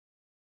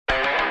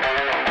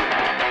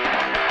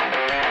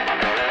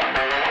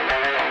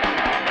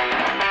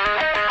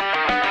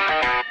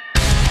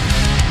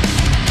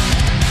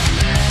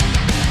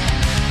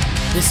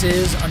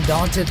This is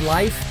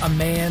Undaunted.Life, a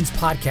man's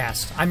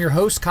podcast. I'm your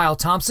host, Kyle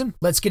Thompson.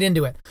 Let's get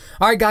into it.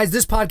 All right, guys,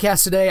 this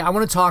podcast today, I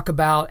want to talk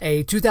about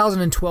a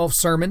 2012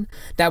 sermon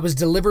that was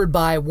delivered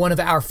by one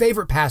of our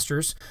favorite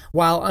pastors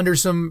while under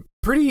some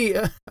pretty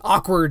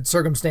awkward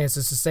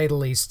circumstances, to say the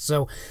least.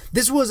 So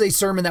this was a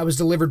sermon that was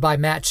delivered by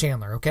Matt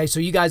Chandler. Okay, so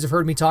you guys have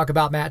heard me talk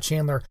about Matt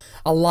Chandler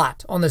a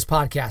lot on this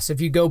podcast.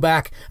 If you go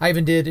back, I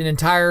even did an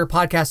entire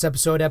podcast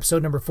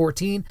episode number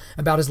 14,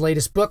 about his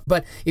latest book.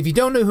 But if you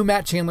don't know who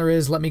Matt Chandler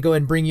is, let me go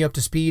ahead and bring you up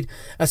to speed.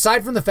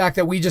 Aside from the fact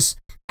that we just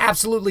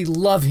absolutely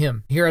love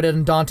him here at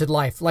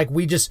Undaunted.Life, like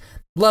we just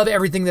love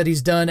everything that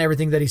he's done,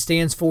 everything that he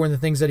stands for, and the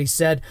things that he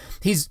said.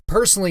 He's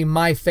personally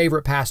my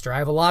favorite pastor. I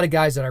have a lot of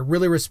guys that I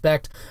really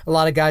respect, a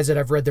lot of guys that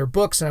I've read their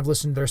books and I've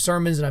listened to their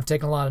sermons and I've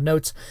taken a lot of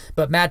notes.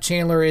 But Matt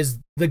Chandler is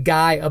the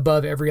guy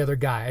above every other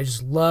guy. I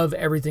just love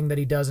everything that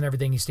he does and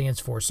everything he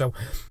stands for. So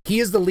he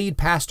is the lead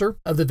pastor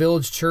of the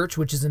Village Church,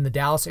 which is in the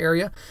Dallas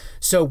area.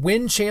 So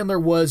when Chandler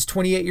was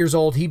 28 years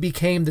old, he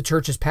became the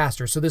church's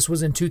pastor. So this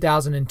was in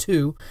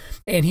 2002,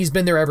 and he's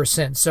been there ever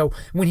since. So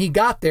when he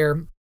got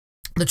there,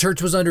 the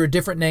church was under a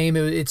different name.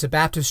 It's a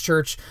Baptist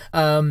church,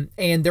 and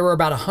there were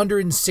about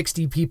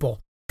 160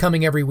 people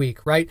coming every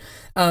week, right?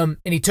 And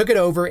he took it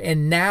over,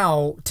 and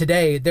now,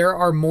 today, there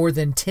are more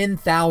than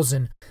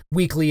 10,000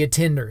 weekly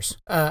attenders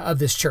of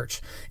this church.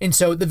 And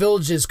so the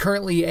Village is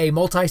currently a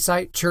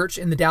multi-site church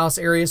in the Dallas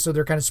area, so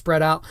they're kind of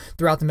spread out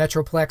throughout the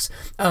Metroplex.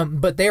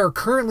 But they are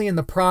currently in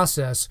the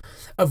process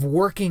of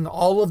working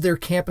all of their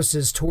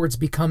campuses towards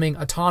becoming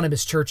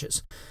autonomous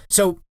churches.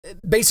 So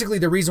basically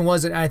the reason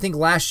was that I think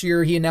last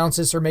year he announced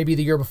this, or maybe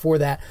the year before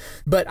that,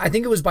 but I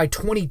think it was by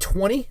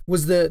 2020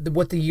 was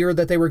the year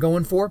that they were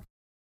going for.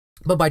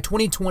 But by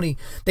 2020,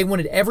 they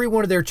wanted every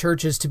one of their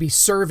churches to be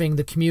serving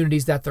the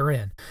communities that they're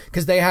in,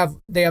 because they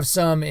have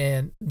some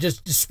in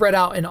just spread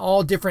out in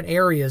all different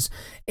areas.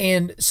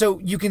 And so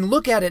you can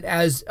look at it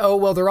as, oh,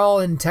 well, they're all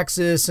in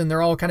Texas and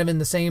they're all kind of in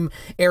the same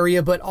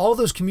area, but all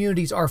those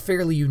communities are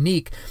fairly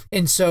unique.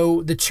 And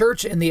so the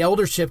church and the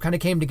eldership kind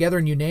of came together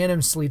and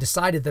unanimously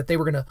decided that they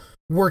were going to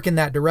work in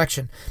that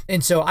direction.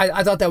 And so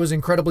I thought that was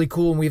incredibly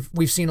cool. And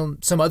we've seen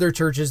some other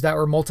churches that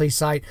were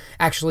multi-site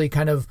actually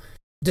kind of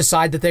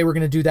decide that they were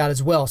going to do that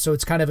as well. So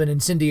it's kind of an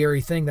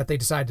incendiary thing that they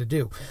decided to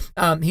do.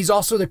 He's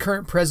also the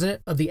current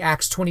president of the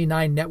Acts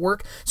 29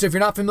 network. So if you're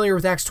not familiar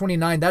with Acts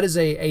 29, that is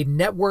a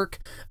network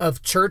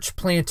of church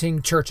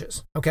planting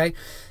churches. Okay.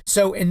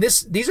 So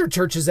these are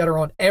churches that are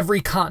on every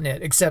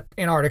continent except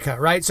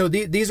Antarctica, right? So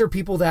these are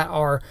people that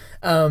are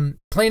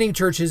planting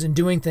churches and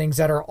doing things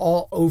that are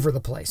all over the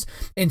place.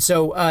 And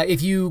so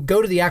if you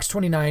go to the Acts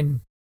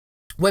 29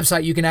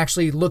 website, you can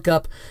actually look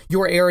up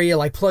your area,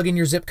 like plug in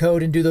your zip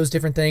code and do those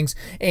different things,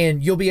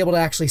 and you'll be able to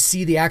actually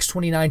see the Acts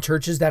 29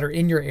 churches that are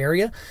in your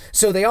area.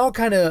 So they all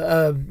kind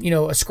of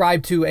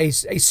ascribe to a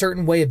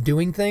certain way of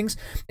doing things,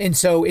 and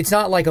so it's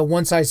not like a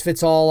one size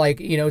fits all.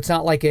 Like, it's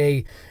not like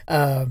a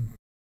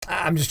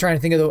I'm just trying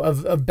to think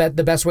of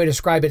the best way to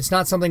describe it. It's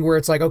not something where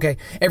it's like, okay,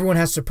 everyone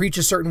has to preach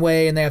a certain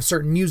way and they have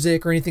certain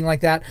music or anything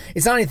like that.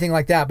 It's not anything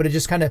like that, but it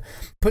just kind of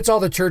puts all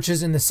the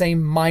churches in the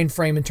same mind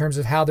frame in terms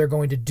of how they're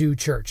going to do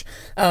church.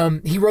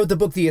 He wrote the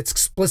book, The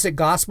Explicit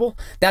Gospel.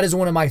 That is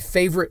one of my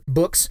favorite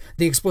books,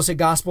 The Explicit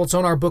Gospel. It's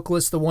on our book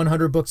list, the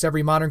 100 books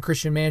every modern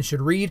Christian man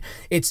should read.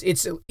 It's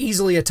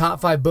easily a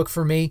top 5 book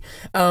for me.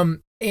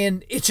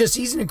 And it's just,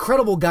 he's an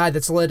incredible guy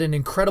that's led an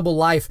incredible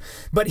life,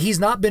 but he's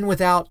not been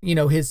without,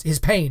 his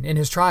pain and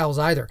his trials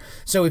either.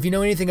 So if you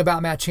know anything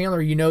about Matt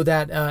Chandler, you know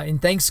that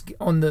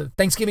on the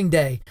Thanksgiving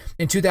Day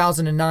in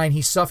 2009,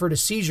 he suffered a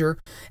seizure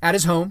at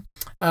his home.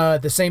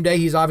 The same day,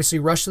 he's obviously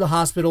rushed to the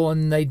hospital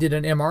and they did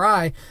an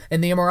MRI,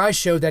 and the MRI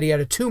showed that he had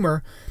a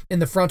tumor in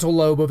the frontal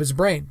lobe of his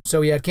brain.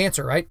 So he had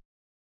cancer, right?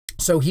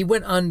 So he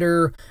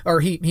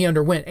he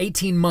underwent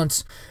 18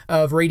 months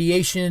of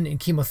radiation and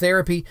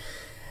chemotherapy.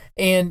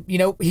 And,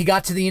 he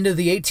got to the end of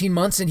the 18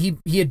 months and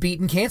he had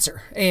beaten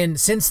cancer. And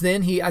since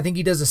then, I think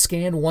he does a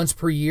scan once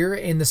per year,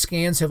 and the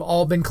scans have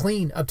all been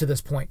clean up to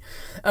this point.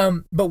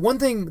 But one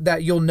thing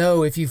that you'll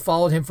know if you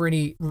followed him for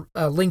any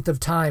length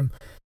of time,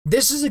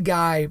 this is a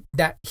guy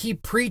that he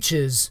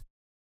preaches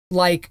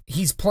like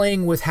he's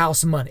playing with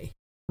house money,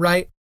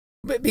 right?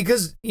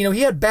 Because,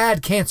 he had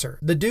bad cancer.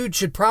 The dude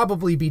should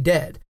probably be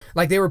dead.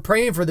 Like, they were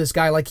praying for this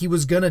guy like he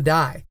was going to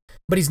die.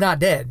 But he's not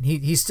dead.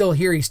 He's still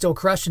here. He's still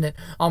crushing it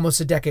almost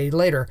a decade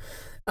later.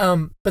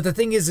 But the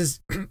thing is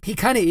he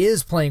kind of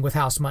is playing with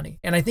house money.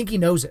 And I think he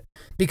knows it,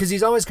 because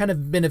he's always kind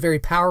of been a very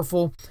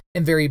powerful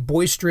and very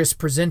boisterous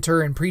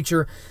presenter and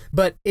preacher.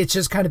 But it's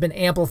just kind of been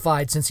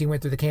amplified since he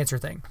went through the cancer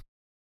thing.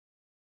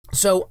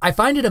 So I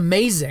find it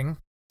amazing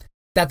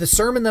that the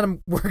sermon that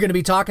we're going to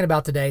be talking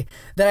about today,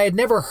 that I had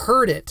never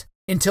heard it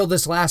until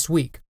this last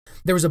week.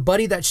 There was a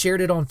buddy that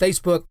shared it on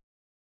Facebook,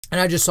 and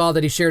I just saw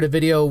that he shared a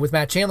video with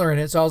Matt Chandler in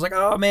it. So I was like,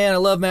 oh man, I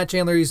love Matt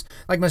Chandler. He's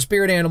like my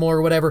spirit animal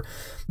or whatever.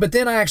 But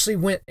then I actually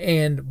went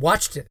and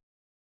watched it,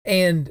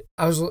 and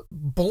I was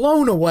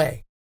blown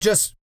away,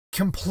 just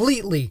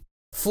completely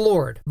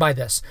floored by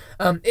this.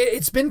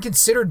 It's been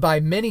considered by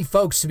many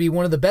folks to be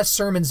one of the best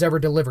sermons ever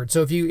delivered.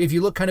 So if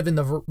you look kind of in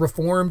the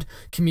Reformed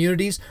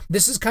communities,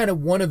 this is kind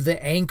of one of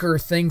the anchor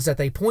things that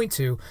they point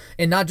to,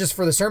 and not just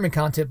for the sermon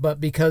content, but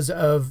because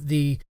of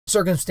the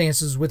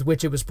circumstances with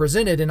which it was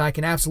presented, and I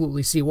can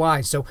absolutely see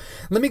why. So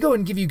let me go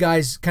and give you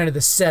guys kind of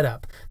the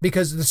setup,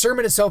 because the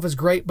sermon itself is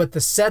great, but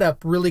the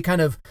setup really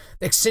kind of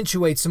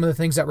accentuates some of the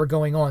things that were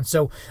going on.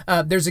 So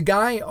there's a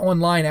guy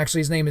online,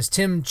 actually, his name is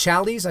Tim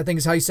Challies, I think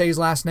is how you say his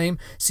last name,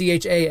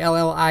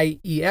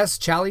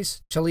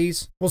 Challies,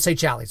 Challies, we'll say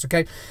Challies,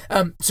 okay?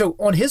 So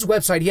on his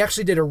website, he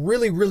actually did a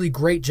really, really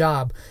great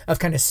job of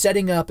kind of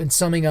setting up and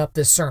summing up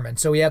this sermon.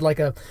 So he had like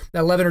a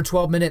 11 or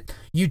 12 minute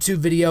YouTube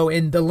video,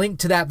 and the link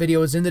to that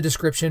video is in the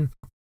description.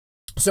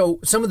 So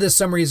some of this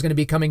summary is going to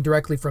be coming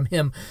directly from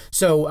him.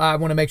 So I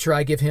want to make sure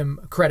I give him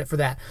credit for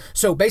that.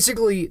 So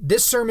basically,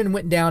 this sermon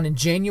went down in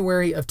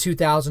January of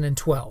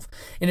 2012.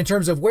 And in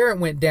terms of where it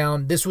went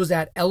down, this was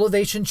at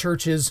Elevation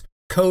Church's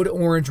Code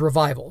Orange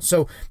Revival.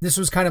 So this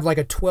was kind of like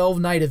a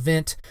 12-night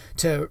event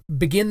to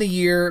begin the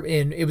year,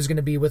 and it was going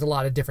to be with a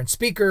lot of different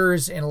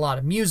speakers and a lot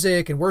of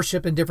music and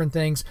worship and different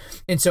things.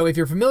 And so if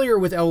you're familiar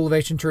with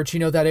Elevation Church, you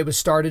know that it was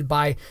started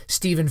by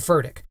Stephen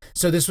Furtick.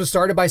 So this was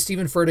started by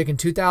Stephen Furtick in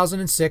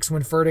 2006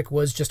 when Furtick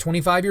was just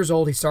 25 years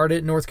old. He started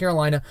in North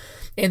Carolina,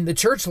 and the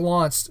church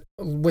launched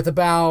with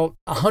about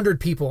 100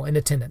 people in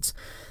attendance.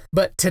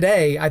 But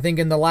today, I think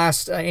in the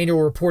last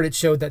annual report, it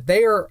showed that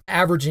they are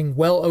averaging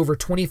well over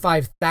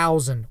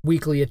 25,000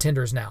 weekly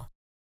attenders now.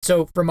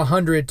 So from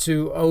 100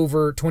 to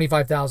over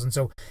 25,000.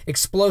 So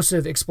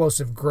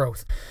explosive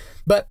growth.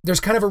 But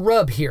there's kind of a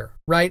rub here,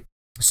 right?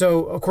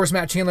 So, of course,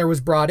 Matt Chandler was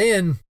brought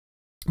in,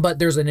 but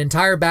there's an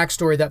entire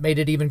backstory that made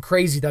it even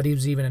crazy that he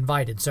was even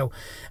invited. So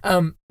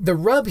the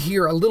rub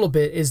here a little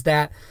bit is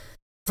that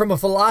from a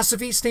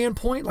philosophy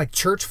standpoint, like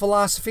church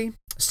philosophy,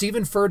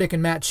 Stephen Furtick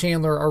and Matt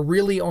Chandler are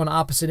really on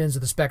opposite ends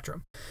of the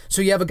spectrum.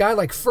 So you have a guy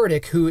like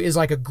Furtick who is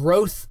like a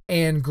growth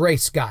and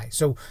grace guy.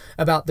 So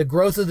about the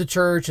growth of the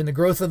church and the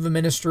growth of the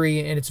ministry,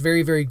 and it's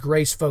very, very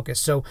grace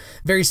focused. So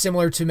very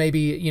similar to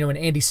maybe, an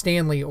Andy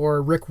Stanley or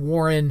a Rick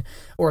Warren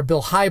or a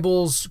Bill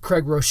Hybels,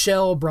 Craig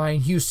Rochelle,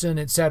 Brian Houston,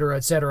 et cetera,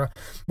 et cetera.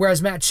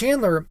 Whereas Matt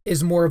Chandler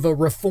is more of a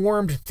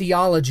reformed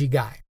theology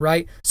guy,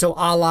 right? So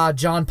a la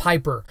John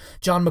Piper,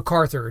 John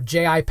MacArthur,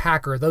 J.I.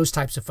 Packer, those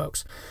types of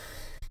folks.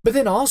 But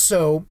then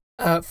also,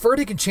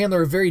 Furtick and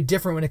Chandler are very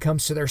different when it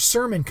comes to their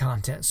sermon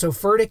content. So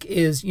Furtick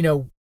is,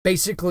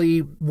 basically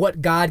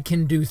what God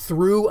can do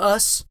through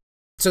us.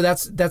 So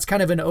that's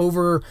kind of an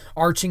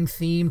overarching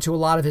theme to a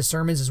lot of his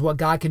sermons, is what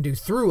God can do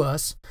through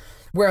us.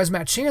 Whereas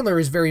Matt Chandler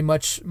is very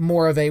much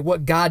more of a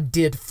what God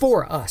did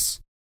for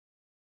us.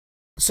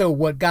 So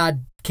what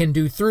God can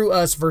do through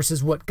us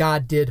versus what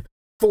God did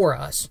for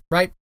us,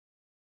 right?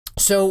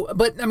 So,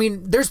 but I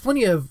mean, there's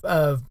plenty of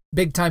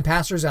big time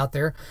pastors out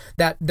there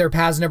that their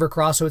paths never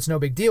cross, so it's no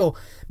big deal.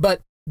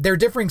 But their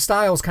differing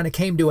styles kind of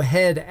came to a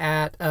head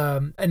at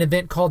an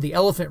event called the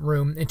Elephant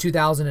Room in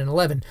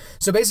 2011.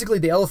 So basically,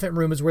 the Elephant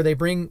Room is where they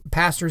bring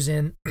pastors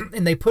in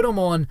and they put them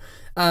on.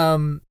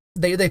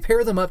 They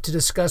pair them up to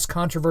discuss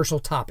controversial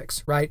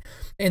topics, right?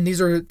 And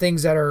these are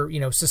things that are,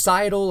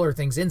 societal or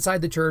things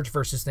inside the church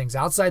versus things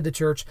outside the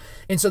church.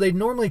 And so they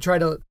normally try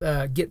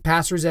to get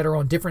pastors that are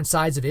on different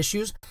sides of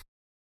issues,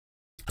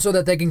 so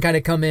that they can kind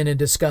of come in and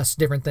discuss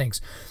different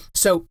things.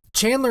 So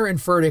Chandler and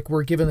Furtick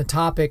were given the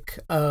topic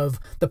of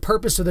the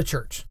purpose of the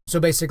church. So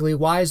basically,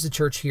 why is the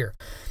church here?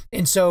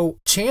 And so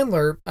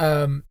Chandler,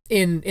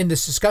 in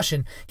this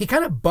discussion, he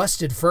kind of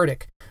busted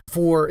Furtick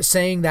for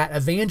saying that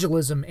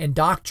evangelism and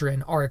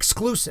doctrine are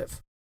exclusive.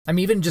 I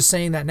mean, even just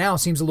saying that now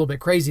seems a little bit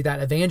crazy,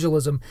 that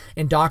evangelism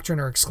and doctrine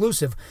are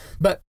exclusive.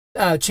 But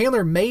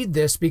Chandler made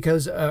this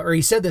because, or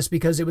he said this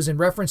because it was in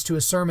reference to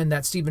a sermon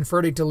that Stephen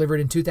Furtick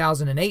delivered in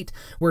 2008,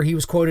 where he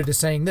was quoted as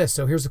saying this.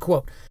 So here's the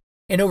quote.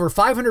 "And over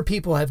 500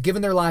 people have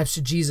given their lives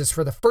to Jesus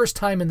for the first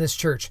time in this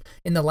church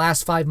in the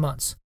last 5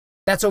 months.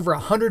 That's over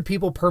 100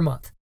 people per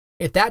month.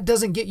 If that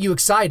doesn't get you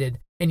excited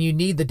and you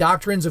need the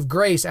doctrines of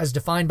grace as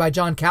defined by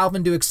John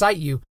Calvin to excite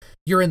you,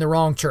 you're in the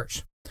wrong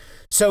church."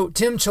 So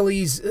Tim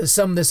Challies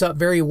summed this up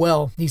very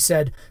well. He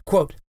said,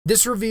 quote,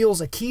 "This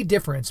reveals a key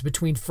difference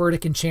between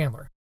Furtick and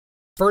Chandler.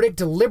 Furtick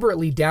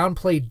deliberately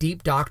downplayed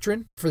deep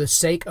doctrine for the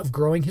sake of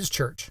growing his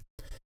church.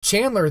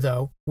 Chandler,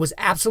 though, was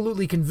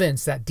absolutely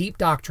convinced that deep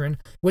doctrine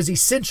was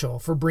essential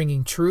for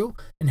bringing true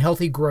and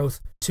healthy growth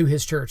to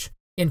his church."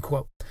 End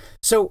quote.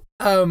 So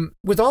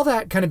with all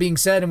that kind of being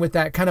said, and with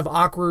that kind of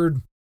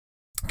awkward,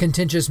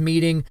 contentious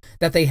meeting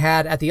that they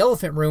had at the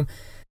Elephant Room,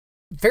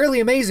 fairly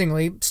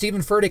amazingly,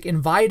 Stephen Furtick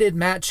invited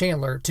Matt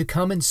Chandler to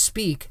come and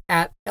speak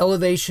at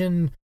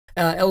Elevation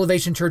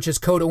Church's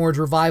Code Orange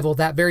Revival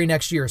that very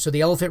next year. So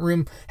the Elephant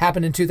Room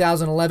happened in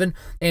 2011,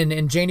 and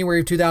in January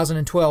of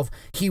 2012,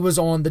 he was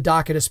on the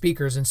docket of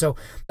speakers. And so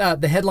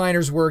the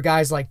headliners were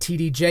guys like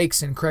T.D.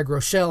 Jakes and Craig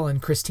Rochelle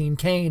and Christine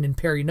Caine and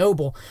Perry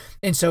Noble.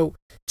 And so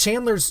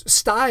Chandler's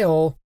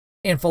style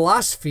and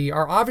philosophy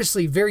are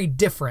obviously very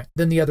different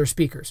than the other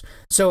speakers.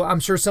 So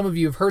I'm sure some of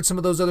you have heard some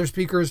of those other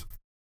speakers.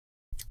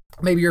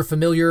 Maybe you're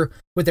familiar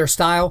with their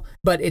style,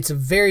 but it's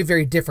very,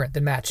 very different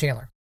than Matt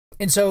Chandler.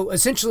 And so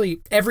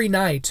essentially every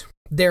night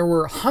there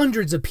were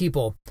hundreds of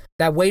people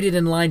that waited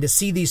in line to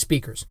see these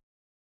speakers.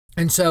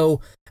 And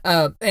so,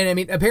 and I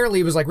mean, apparently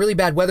it was like really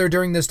bad weather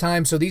during this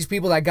time. So these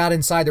people that got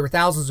inside, there were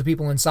thousands of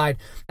people inside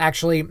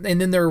actually. And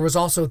then there was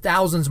also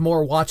thousands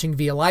more watching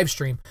via live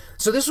stream.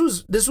 So this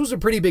was a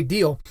pretty big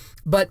deal.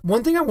 But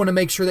one thing I want to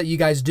make sure that you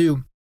guys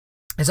do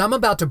is I'm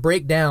about to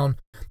break down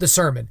the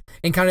sermon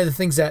and kind of the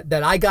things that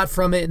I got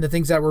from it and the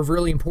things that were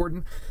really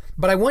important.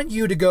 But I want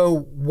you to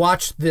go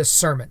watch this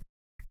sermon,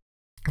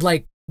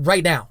 like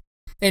right now.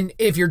 And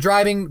if you're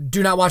driving,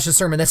 do not watch the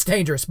sermon. That's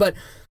dangerous. But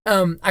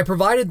I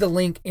provided the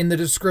link in the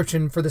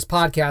description for this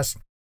podcast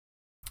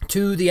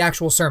to the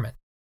actual sermon.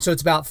 So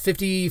it's about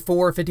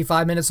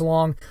 55 minutes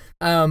long.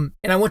 And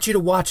I want you to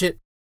watch it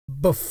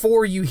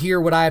before you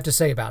hear what I have to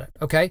say about it,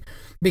 okay?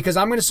 Because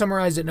I'm going to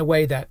summarize it in a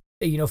way that,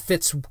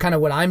 fits kind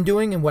of what I'm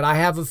doing and what I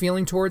have a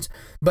feeling towards,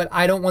 but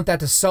I don't want that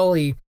to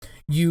sully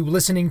you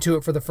listening to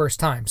it for the first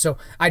time. So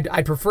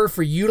I'd prefer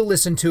for you to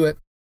listen to it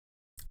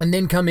and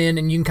then come in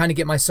and you can kind of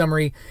get my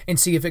summary and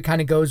see if it kind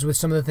of goes with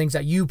some of the things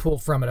that you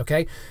pulled from it,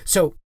 okay?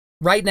 So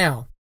right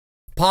now,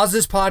 pause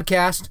this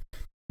podcast,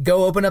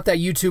 go open up that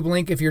YouTube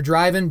link. If you're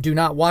driving, do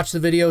not watch the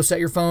video, set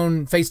your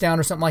phone face down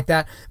or something like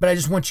that. But I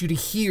just want you to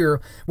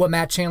hear what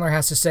Matt Chandler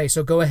has to say.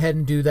 So go ahead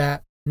and do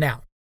that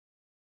now.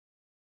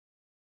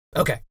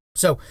 Okay,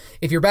 so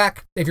if you're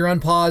back, if you're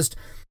unpaused,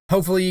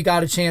 hopefully you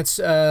got a chance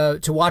to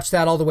watch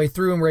that all the way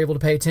through and were able to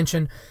pay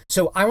attention.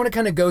 So I want to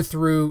kind of go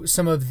through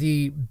some of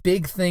the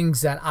big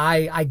things that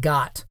I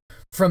got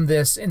from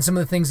this and some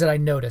of the things that I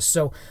noticed.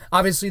 So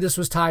obviously this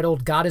was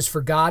titled God is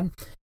for God.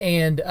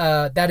 And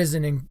that is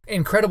an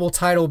incredible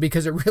title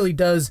because it really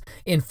does,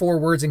 in 4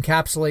 words,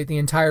 encapsulate the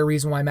entire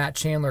reason why Matt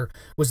Chandler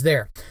was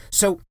there.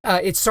 So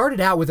it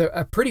started out with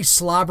a pretty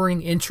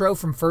slobbering intro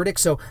from Furtick.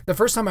 So the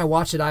first time I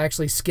watched it, I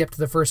actually skipped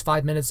the first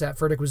 5 minutes that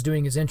Furtick was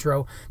doing his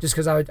intro just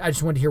because I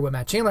just wanted to hear what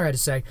Matt Chandler had to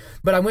say.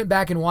 But I went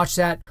back and watched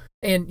that.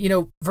 And,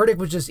 Furtick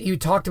was he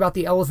talked about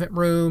the elephant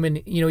room and,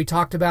 he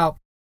talked about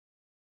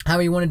how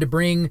he wanted to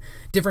bring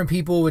different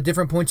people with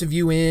different points of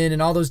view in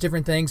and all those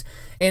different things.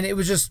 And it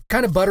was just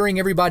kind of buttering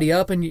everybody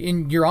up.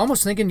 And you're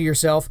almost thinking to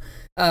yourself,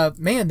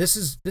 man, this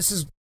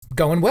is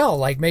going well.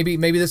 Like maybe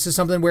this is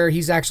something where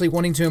he's actually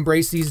wanting to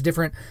embrace these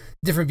different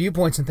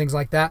viewpoints and things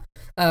like that.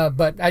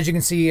 But as you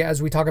can see,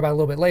 as we talk about a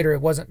little bit later,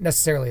 it wasn't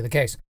necessarily the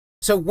case.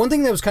 So one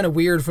thing that was kind of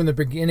weird from the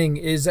beginning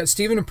is that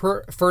Stephen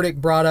Furtick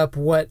brought up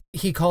what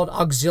he called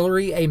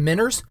auxiliary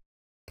ameners.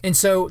 And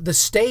so the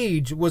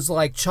stage was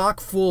like chock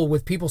full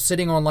with people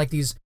sitting on like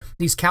these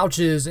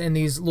couches and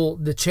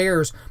the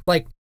chairs,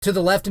 like to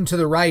the left and to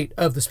the right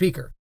of the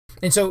speaker.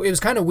 And so it was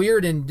kind of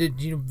weird and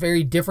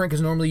very different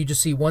because normally you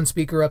just see one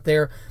speaker up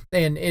there.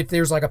 And if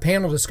there's like a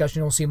panel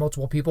discussion, you'll see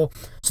multiple people.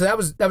 So that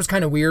was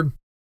kind of weird.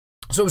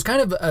 So it was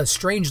kind of a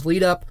strange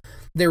lead up.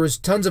 There was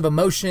tons of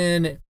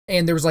emotion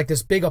and there was like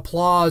this big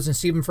applause and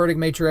Stephen Furtick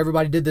made sure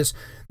everybody did this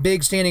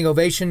big standing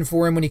ovation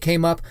for him when he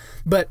came up.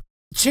 But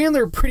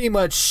Chandler pretty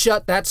much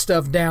shut that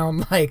stuff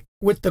down like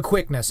with the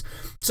quickness.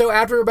 So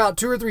after about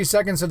 2 or 3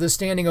 seconds of this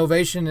standing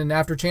ovation and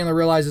after Chandler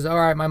realizes, all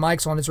right, my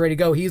mic's on, it's ready to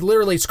go, he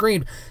literally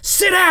screamed,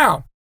 sit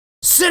down,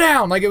 sit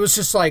down. Like it was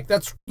just like,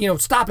 that's,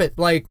 stop it.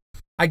 Like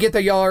I get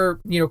that y'all are,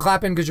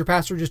 clapping because your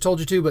pastor just told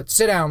you to, but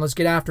sit down, let's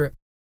get after it.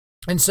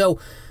 And so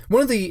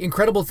one of the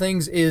incredible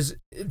things is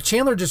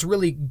Chandler just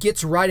really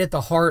gets right at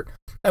the heart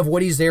of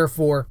what he's there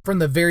for from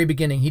the very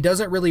beginning. He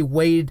doesn't really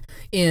wade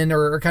in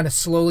or kind of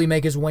slowly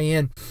make his way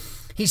in.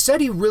 He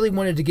said he really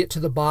wanted to get to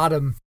the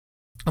bottom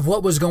of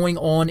what was going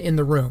on in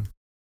the room.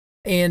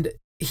 And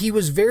he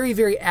was very,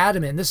 very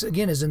adamant. This,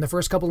 again, is in the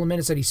first couple of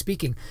minutes that he's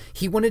speaking.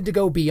 He wanted to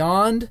go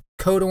beyond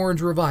Code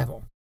Orange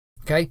Revival.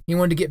 Okay? He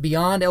wanted to get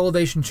beyond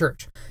Elevation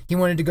Church. He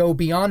wanted to go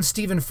beyond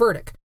Stephen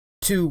Furtick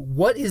to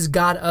what is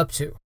God up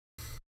to.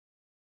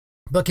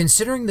 But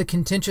considering the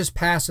contentious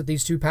past that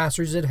these two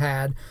pastors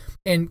had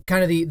and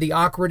kind of the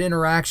awkward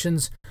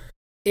interactions,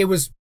 it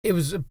was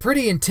a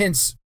pretty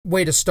intense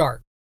way to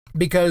start.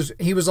 Because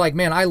he was like,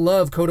 man, I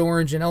love Code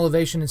Orange and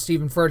Elevation and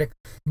Stephen Furtick,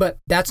 but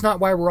that's not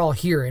why we're all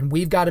here. And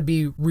we've got to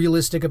be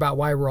realistic about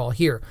why we're all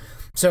here.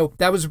 So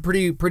that was a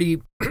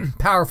pretty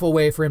powerful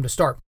way for him to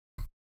start.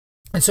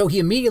 And so he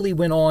immediately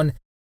went on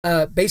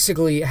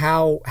basically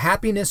how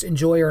happiness and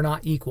joy are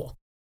not equal.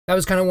 That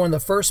was kind of one of the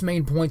first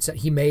main points that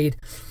he made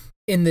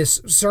in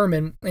this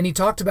sermon. And he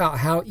talked about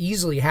how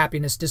easily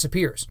happiness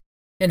disappears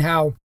and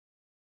how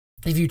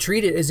if you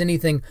treat it as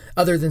anything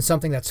other than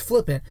something that's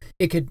flippant,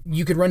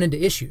 you could run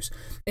into issues.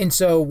 And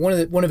so one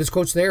of his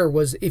quotes there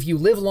was, if you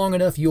live long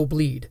enough, you'll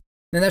bleed.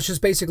 And that's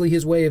just basically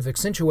his way of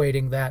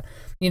accentuating that,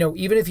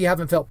 even if you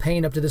haven't felt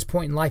pain up to this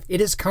point in life,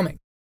 it is coming.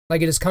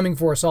 Like it is coming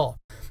for us all.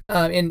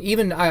 And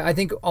even I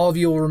think all of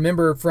you will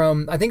remember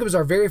from, I think it was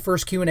our very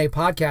first Q&A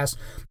podcast,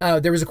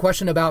 there was a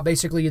question about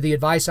basically the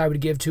advice I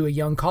would give to a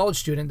young college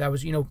student that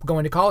was,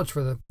 going to college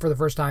for the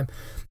first time.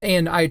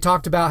 And I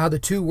talked about how the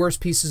 2 worst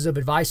pieces of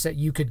advice that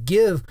you could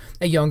give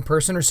a young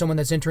person or someone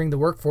that's entering the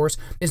workforce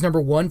is number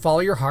 1, follow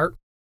your heart.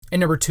 And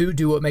number 2,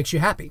 do what makes you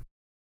happy.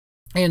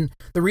 And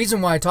the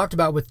reason why I talked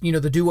about with,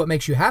 the do what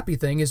makes you happy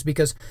thing is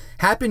because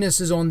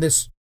happiness is on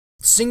this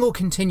single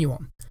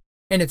continuum.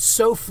 And it's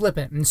so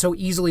flippant and so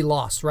easily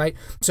lost, right?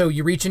 So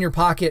you reach in your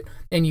pocket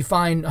and you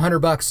find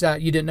 $100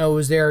 that you didn't know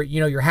was there,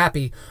 you're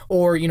happy.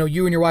 Or,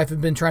 you and your wife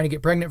have been trying to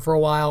get pregnant for a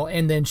while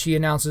and then she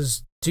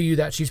announces to you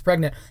that she's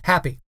pregnant,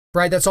 happy,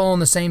 right? That's all on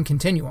the same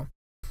continuum.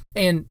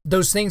 And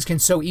those things can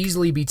so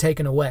easily be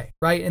taken away,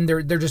 right? And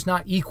they're just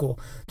not equal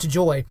to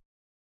joy.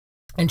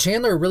 And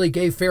Chandler really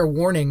gave fair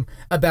warning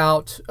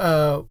about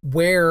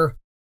where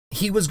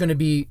he was going to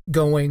be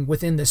going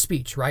within this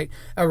speech, right?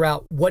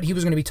 Around what he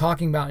was going to be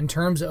talking about in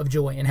terms of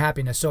joy and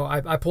happiness. So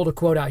I pulled a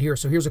quote out here.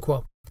 So here's a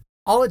quote.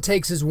 All it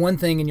takes is one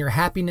thing and your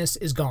happiness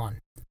is gone.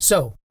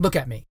 So look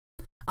at me.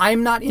 I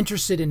am not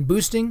interested in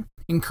boosting,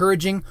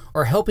 encouraging,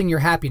 or helping your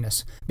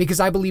happiness because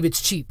I believe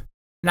it's cheap.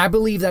 And I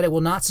believe that it will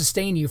not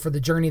sustain you for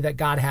the journey that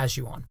God has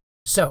you on.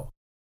 So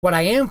what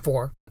I am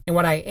for and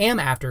what I am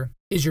after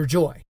is your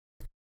joy.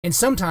 And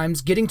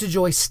sometimes getting to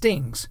joy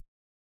stings.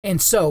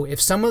 And so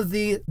if some of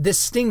this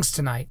stings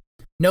tonight,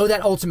 know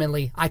that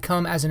ultimately I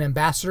come as an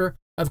ambassador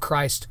of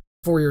Christ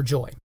for your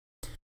joy.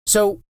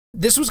 So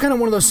this was kind of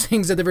one of those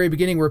things at the very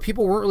beginning where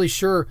people weren't really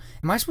sure,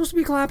 am I supposed to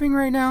be clapping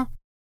right now?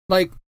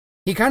 Like,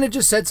 he kind of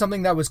just said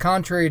something that was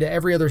contrary to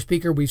every other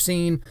speaker we've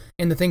seen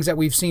and the things that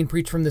we've seen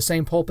preached from the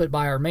same pulpit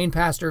by our main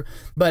pastor.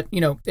 But,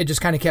 it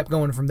just kind of kept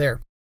going from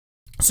there.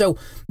 So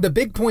the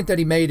big point that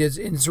he made is,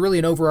 and it's really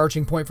an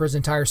overarching point for his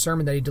entire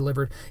sermon that he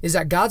delivered, is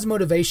that God's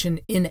motivation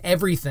in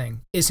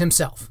everything is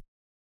himself.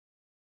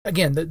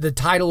 Again, the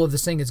title of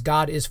this thing is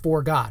God is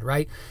for God,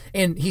 right?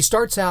 And he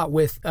starts out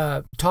with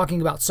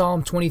talking about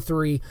Psalm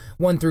 23,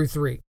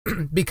 1-3,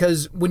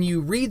 because when you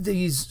read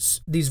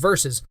these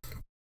verses,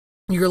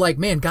 you're like,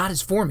 man, God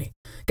is for me.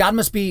 God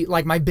must be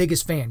like my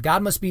biggest fan.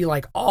 God must be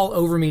like all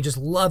over me, just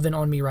loving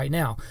on me right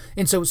now.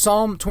 And so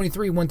Psalm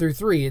 23,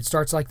 1-3, it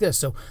starts like this.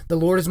 So the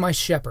Lord is my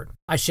shepherd.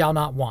 I shall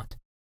not want.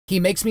 He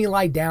makes me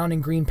lie down in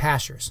green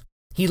pastures.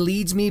 He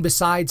leads me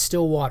beside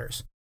still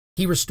waters.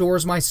 He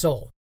restores my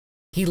soul.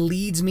 He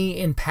leads me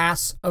in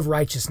paths of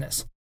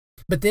righteousness.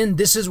 But then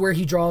this is where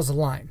he draws a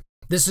line.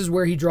 This is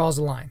where he draws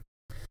a line.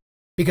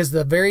 Because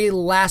the very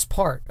last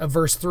part of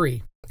verse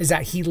 3 is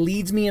that he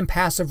leads me in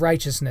paths of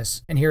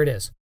righteousness. And here it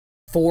is,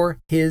 for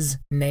his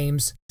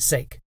name's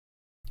sake.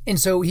 And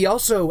so he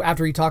also,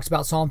 after he talks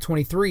about Psalm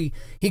 23,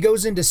 he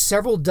goes into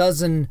several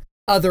dozen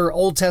other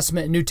Old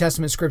Testament and New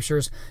Testament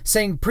scriptures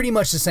saying pretty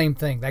much the same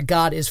thing, that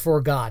God is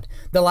for God.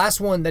 The last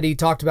one that he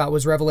talked about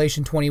was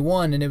Revelation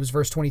 21, and it was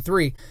verse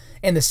 23.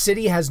 And the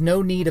city has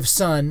no need of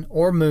sun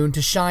or moon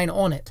to shine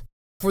on it,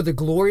 for the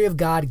glory of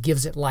God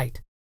gives it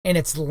light, and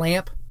its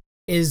lamp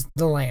is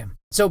the Lamb.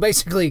 So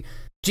basically,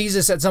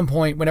 Jesus at some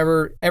point,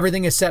 whenever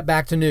everything is set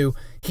back to new,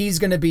 he's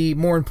going to be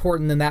more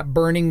important than that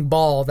burning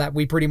ball that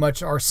we pretty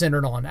much are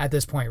centered on at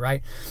this point,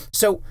 right?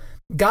 So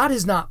God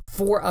is not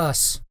for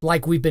us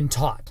like we've been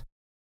taught.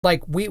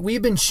 Like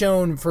we've been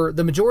shown for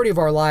the majority of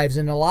our lives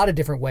in a lot of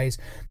different ways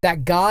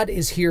that God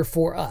is here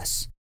for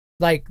us.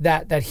 Like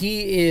that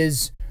he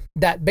is,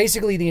 that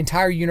basically the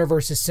entire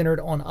universe is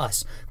centered on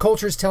us.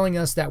 Culture is telling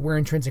us that we're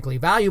intrinsically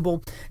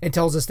valuable. It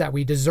tells us that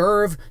we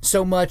deserve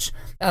so much.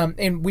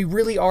 And we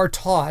really are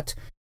taught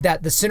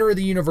that the center of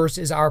the universe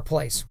is our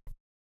place.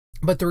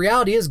 But the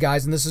reality is,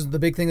 guys, and this is the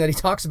big thing that he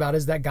talks about,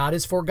 is that God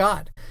is for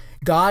God.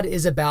 God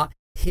is about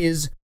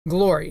his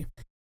glory.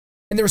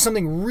 And there was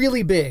something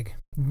really big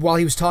while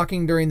he was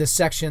talking during this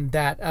section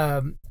that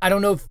I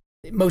don't know if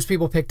most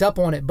people picked up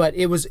on it, but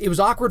it was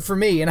awkward for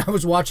me. And I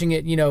was watching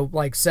it,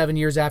 like 7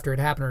 years after it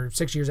happened or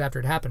 6 years after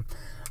it happened.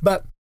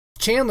 But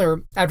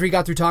Chandler, after he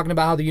got through talking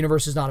about how the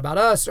universe is not about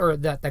us, or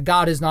that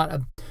God is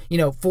not,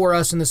 for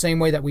us in the same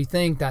way that we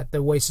think, that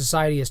the way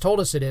society has told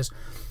us it is,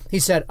 he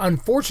said,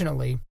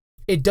 unfortunately,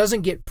 it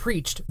doesn't get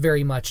preached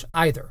very much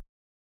either.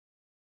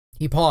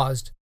 He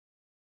paused,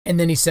 and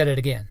then he said it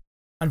again.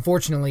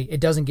 Unfortunately, it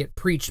doesn't get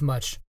preached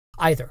much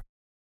either.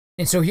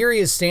 And so here he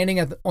is standing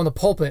on the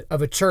pulpit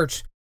of a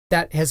church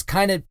that has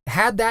kind of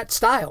had that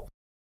style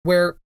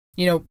where,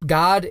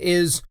 God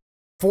is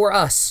for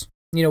us.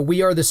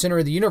 We are the center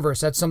of the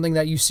universe. That's something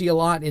that you see a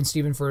lot in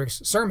Stephen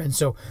Furtick's sermon.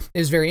 So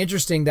it's very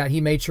interesting that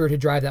he made sure to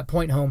drive that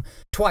point home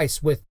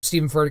twice with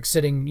Stephen Furtick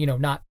sitting,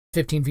 not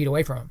 15 feet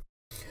away from him.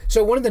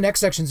 So one of the next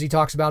sections he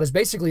talks about is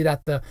basically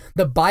that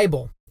the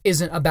Bible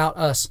isn't about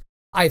us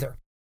either.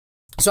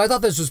 So I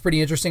thought this was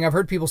pretty interesting. I've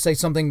heard people say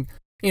something,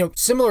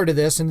 similar to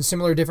this in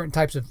similar different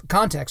types of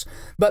contexts.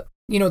 But,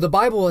 the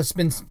Bible has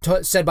been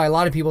said by a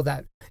lot of people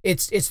that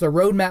it's the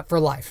roadmap for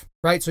life,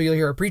 right? So you'll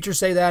hear a preacher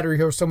say that, or you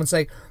hear someone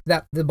say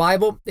that the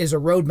Bible is a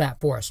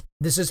roadmap for us.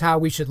 This is how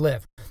we should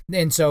live.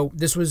 And so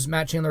this was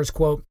Matt Chandler's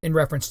quote in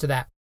reference to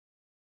that.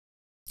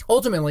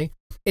 Ultimately,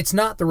 it's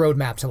not the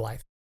roadmap to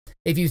life.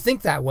 If you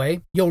think that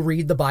way, you'll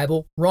read the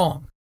Bible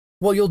wrong.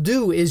 What you'll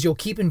do is you'll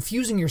keep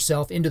infusing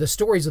yourself into the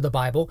stories of the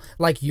Bible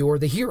like you're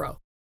the hero.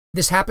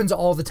 This happens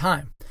all the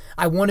time.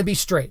 I want to be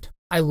straight.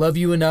 I love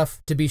you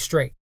enough to be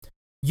straight.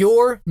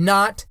 You're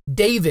not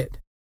David.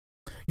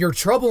 Your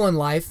trouble in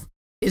life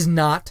is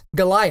not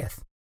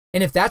Goliath.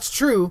 And if that's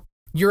true,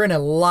 you're in a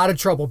lot of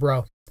trouble,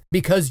 bro,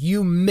 because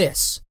you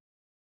miss.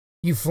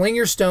 You fling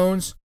your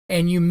stones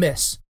and you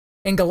miss.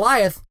 And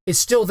Goliath is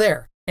still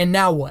there. And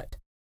now what?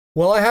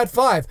 Well, I had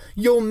 5.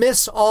 You'll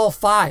miss all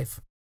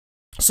 5.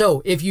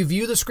 So if you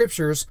view the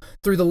scriptures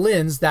through the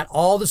lens that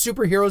all the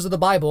superheroes of the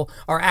Bible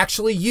are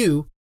actually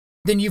you,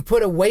 then you've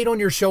put a weight on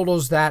your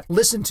shoulders that,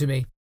 listen to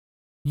me,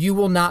 you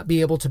will not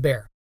be able to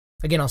bear.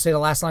 Again, I'll say the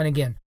last line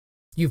again.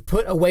 You've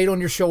put a weight on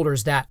your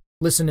shoulders that,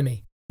 listen to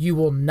me, you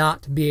will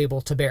not be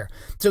able to bear.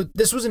 So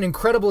this was an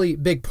incredibly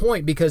big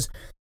point, because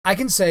I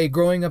can say,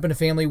 growing up in a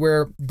family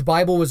where the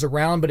Bible was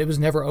around, but it was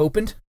never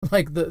opened,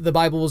 like the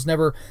Bible was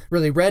never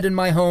really read in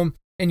my home.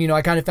 And,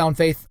 I kind of found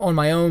faith on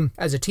my own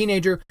as a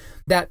teenager,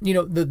 that,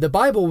 the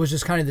Bible was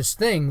just kind of this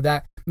thing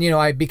that,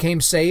 I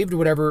became saved,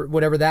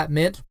 whatever that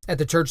meant, at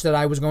the church that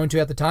I was going to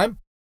at the time.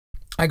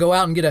 I go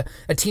out and get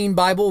a teen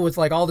Bible with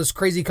like all this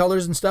crazy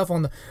colors and stuff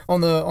on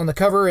the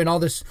cover, and all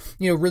this,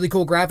 really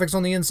cool graphics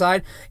on the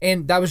inside.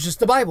 And that was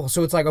just the Bible.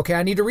 So it's like, okay,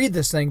 I need to read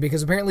this thing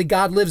because apparently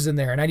God lives in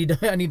there, and I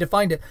need to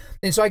find it.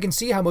 And so I can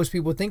see how most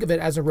people would think of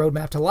it as a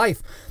roadmap to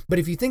life. But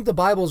if you think the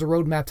Bible is a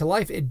roadmap to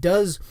life, it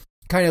does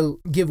kind of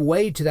give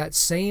way to that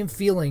same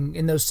feeling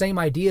and those same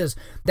ideas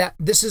that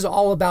this is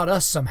all about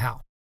us somehow.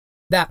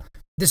 That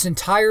this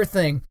entire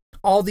thing,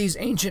 all these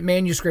ancient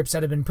manuscripts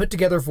that have been put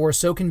together for us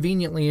so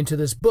conveniently into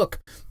this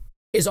book,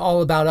 is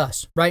all about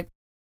us, right?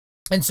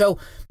 And so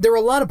there were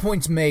a lot of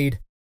points made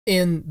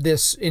in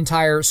this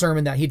entire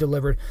sermon that he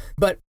delivered,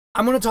 but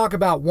I'm going to talk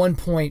about one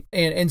point.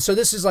 And so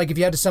this is like, if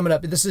you had to sum it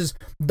up, this is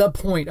the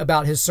point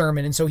about his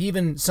sermon. And so he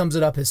even sums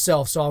it up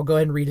himself. So I'll go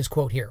ahead and read his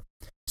quote here.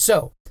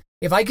 So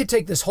if I could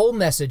take this whole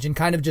message and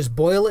kind of just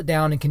boil it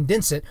down and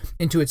condense it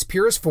into its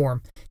purest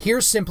form,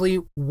 here's simply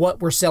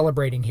what we're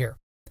celebrating here.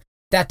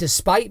 That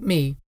despite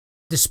me,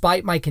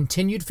 despite my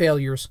continued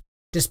failures,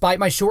 despite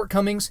my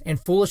shortcomings and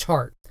foolish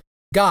heart,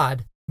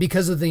 God,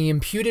 because of the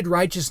imputed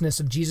righteousness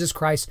of Jesus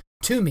Christ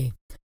to me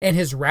and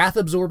his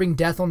wrath-absorbing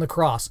death on the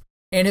cross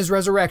and his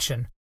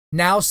resurrection,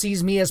 now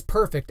sees me as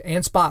perfect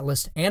and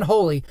spotless and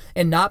holy,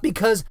 and not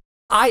because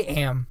I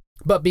am,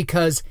 but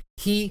because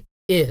he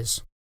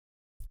is.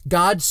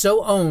 God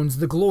so owns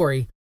the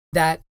glory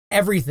that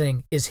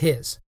everything is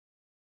his.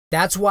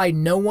 That's why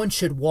no one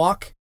should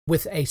walk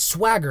with a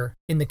swagger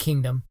in the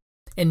kingdom,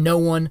 and no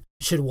one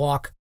should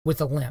walk with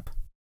a limp.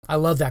 I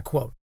love that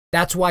quote.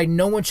 That's why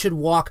no one should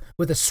walk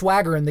with a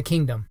swagger in the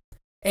kingdom,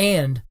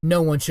 and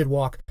no one should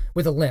walk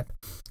with a limp.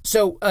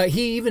 So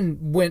he even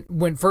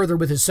went further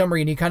with his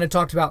summary, and he kind of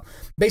talked about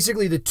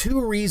basically the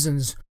 2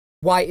 reasons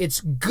why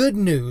it's good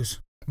news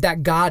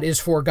that God is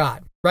for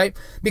God, right?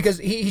 Because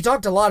he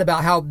talked a lot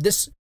about how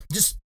just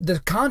the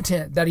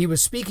content that he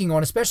was speaking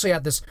on, especially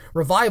at this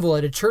revival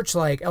at a church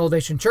like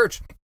Elevation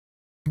Church,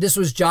 this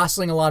was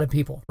jostling a lot of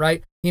people,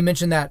 right? He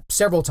mentioned that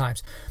several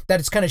times, that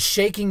it's kind of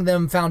shaking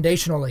them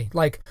foundationally.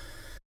 Like,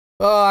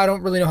 oh, I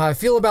don't really know how I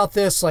feel about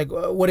this. Like,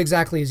 what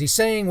exactly is he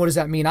saying? What does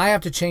that mean I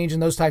have to change,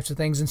 and those types of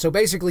things. And so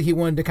basically he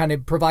wanted to kind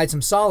of provide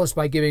some solace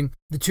by giving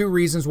the 2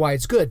 reasons why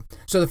it's good.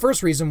 So the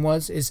first reason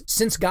is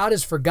since God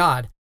is for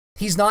God,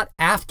 he's not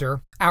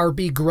after our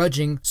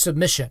begrudging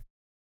submission,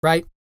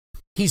 right?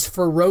 He's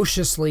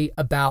ferociously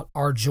about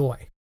our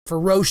joy.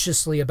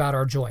 Ferociously about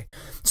our joy.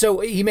 So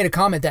he made a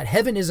comment that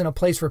heaven isn't a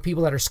place for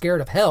people that are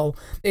scared of hell.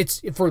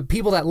 It's for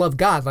people that love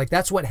God. Like,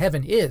 that's what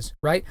heaven is,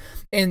 right?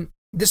 And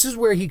this is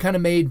where he kind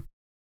of made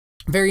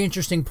very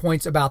interesting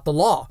points about the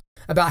law,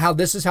 about how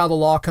this is how the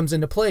law comes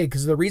into play.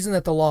 Because the reason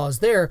that the law is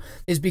there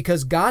is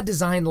because God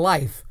designed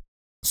life.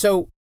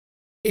 So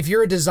if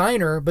you're a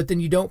designer, but then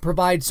you don't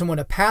provide someone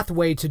a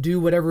pathway to do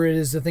whatever it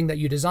is, the thing that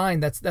you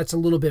designed, that's a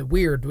little bit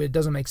weird. It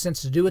doesn't make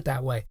sense to do it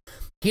that way.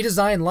 He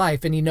designed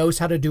life, and he knows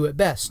how to do it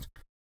best.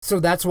 So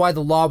that's why the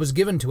law was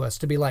given to us,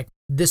 to be like,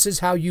 this is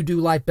how you do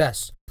life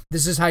best.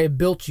 This is how I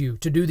built you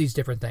to do these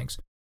different things.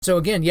 So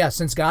again, yes,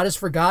 since God is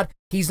for God,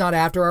 he's not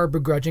after our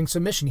begrudging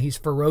submission. He's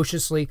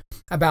ferociously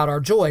about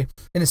our joy.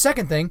 And the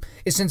second thing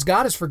is, since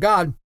God is for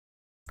God,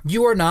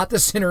 you are not the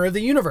center of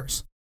the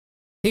universe.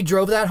 He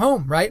drove that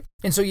home, right?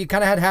 And so you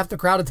kind of had half the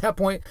crowd at that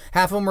point.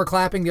 Half of them were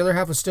clapping. The other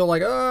half was still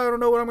like, oh, I don't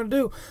know what I'm going to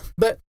do.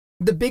 But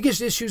the biggest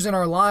issues in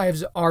our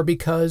lives are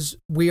because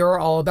we are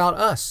all about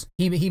us.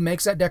 He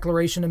makes that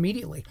declaration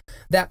immediately,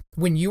 that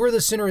when you are the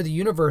center of the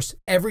universe,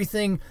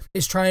 everything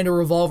is trying to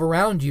revolve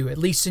around you, at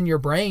least in your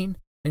brain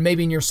and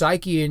maybe in your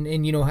psyche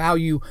and how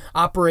you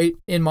operate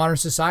in modern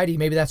society.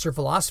 Maybe that's your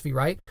philosophy,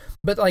 right?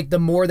 But like, the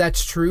more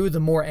that's true, the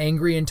more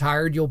angry and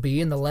tired you'll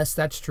be. And the less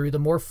that's true, the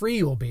more free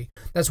you'll be.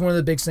 That's one of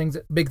the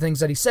big things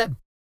that he said.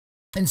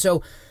 And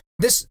so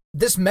this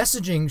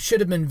messaging should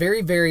have been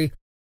very, very,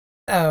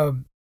 I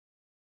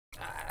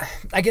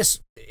guess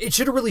it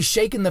should have really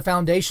shaken the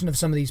foundation of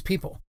some of these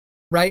people,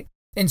 right?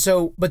 And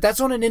so, but that's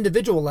on an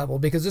individual level,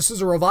 because this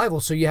is a revival.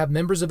 So you have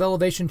members of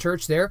Elevation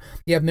Church there.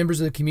 You have members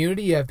of the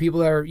community. You have people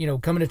that are,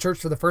 coming to church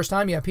for the first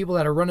time. You have people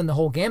that are running the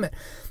whole gamut.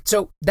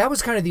 So that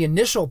was kind of the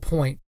initial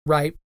point,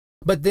 right?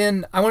 But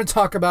then I want to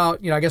talk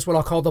about, I guess what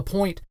I'll call the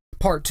point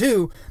part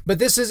 2, but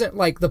this isn't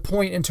like the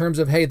point in terms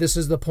of, hey, this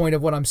is the point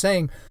of what I'm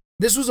saying.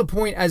 This was a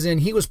point as in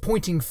he was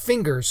pointing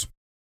fingers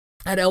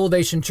at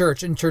Elevation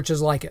Church and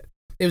churches like it.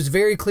 It was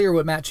very clear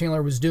what Matt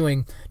Chandler was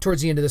doing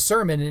towards the end of the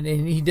sermon, and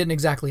he didn't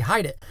exactly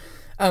hide it.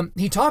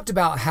 He talked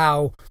about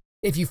how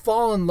if you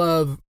fall in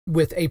love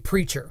with a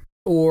preacher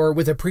or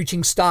with a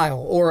preaching style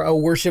or a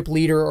worship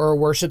leader or a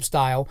worship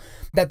style,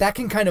 that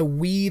can kind of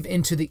weave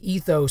into the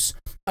ethos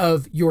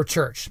of your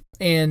church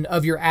and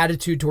of your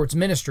attitude towards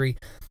ministry,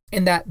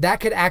 and that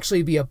could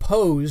actually be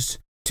opposed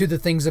to the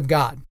things of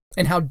God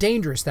and how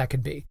dangerous that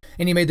could be.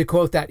 And he made the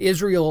quote that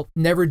Israel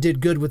never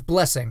did good with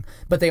blessing,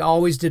 but they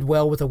always did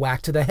well with a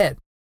whack to the head,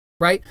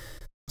 right?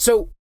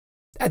 So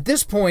at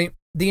this point,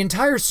 the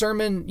entire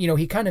sermon,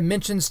 he kind of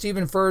mentions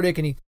Stephen Furtick,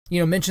 and he,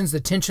 mentions the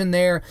tension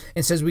there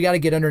and says, we got to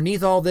get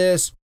underneath all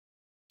this.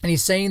 And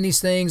he's saying these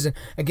things. And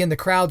again, the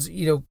crowds,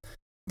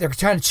 they're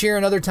trying to cheer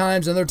in other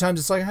times. And other times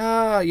it's like,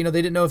 they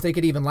didn't know if they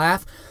could even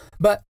laugh.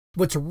 But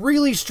what's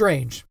really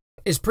strange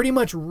is pretty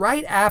much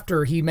right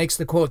after he makes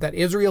the quote that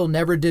Israel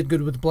never did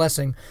good with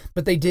blessing,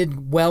 but they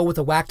did well with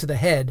a whack to the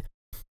head,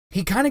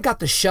 he kind of got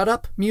the shut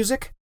up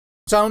music.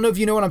 So I don't know if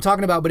you know what I'm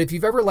talking about, but if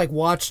you've ever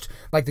watched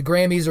the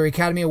Grammys or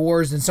Academy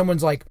Awards and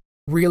someone's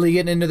really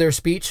getting into their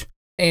speech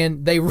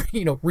and they,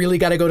 really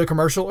got to go to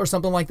commercial or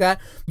something like that,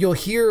 you'll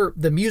hear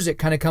the music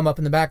kind of come up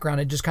in the background.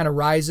 It just kind of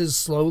rises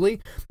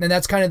slowly. And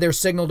that's kind of their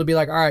signal to be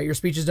like, all right, your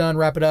speech is done,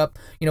 wrap it up.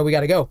 We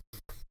got to go.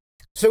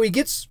 So he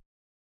gets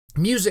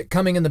music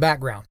coming in the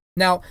background.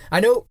 Now, I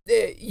know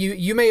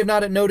you may have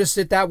not noticed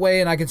it that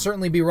way, and I can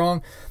certainly be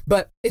wrong,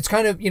 but it's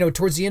kind of,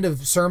 towards the end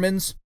of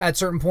sermons, at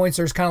certain points,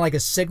 there's kind of a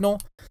signal,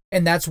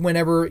 and that's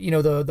whenever,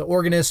 the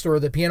organist or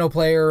the piano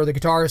player or the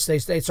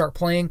guitarist, they start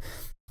playing.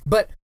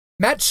 But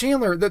Matt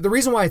Chandler, the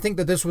reason why I think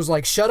that this was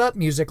shut up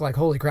music,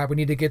 holy crap, we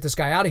need to get this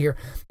guy out of here,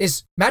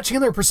 is Matt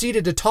Chandler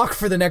proceeded to talk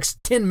for the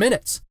next 10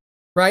 minutes,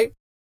 right?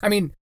 I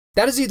mean,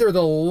 that is either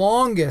the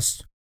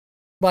longest,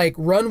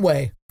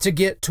 runway to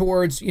get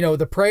towards,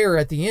 the prayer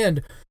at the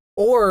end,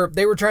 or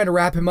they were trying to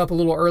wrap him up a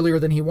little earlier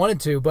than he wanted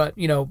to, but,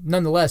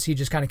 nonetheless, he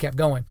just kind of kept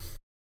going.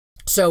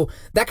 So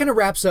that kind of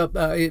wraps up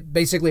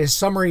basically a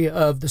summary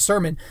of the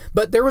sermon,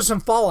 but there was some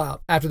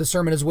fallout after the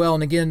sermon as well.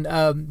 And again,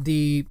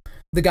 the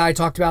guy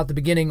talked about at the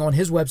beginning on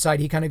his website,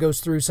 he kind of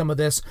goes through some of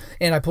this,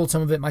 and I pulled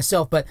some of it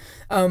myself. But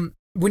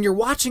when you're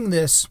watching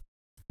this,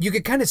 you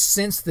could kind of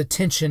sense the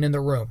tension in the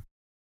room.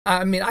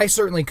 I mean, I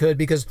certainly could,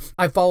 because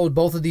I followed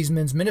both of these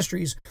men's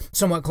ministries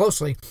somewhat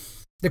closely.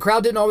 The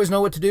crowd didn't always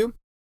know what to do.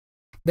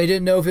 They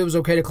didn't know if it was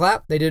okay to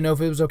clap. They didn't know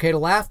if it was okay to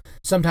laugh.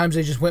 Sometimes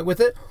they just went with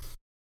it.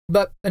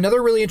 But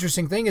another really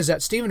interesting thing is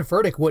that Stephen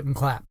Furtick wouldn't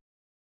clap.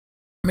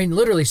 I mean,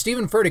 literally,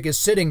 Stephen Furtick is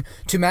sitting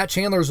to Matt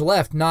Chandler's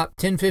left, not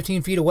 10,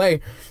 15 feet away.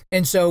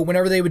 And so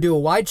whenever they would do a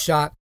wide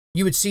shot,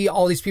 you would see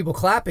all these people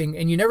clapping,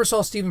 and you never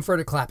saw Stephen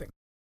Furtick clapping.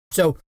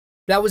 So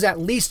that was at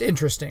least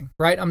interesting,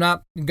 right? I'm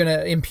not going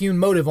to impugn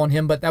motive on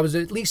him, but that was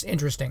at least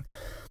interesting.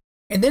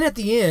 And then at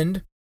the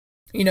end,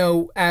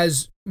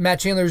 as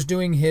Matt Chandler's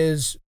doing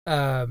his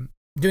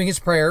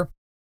prayer,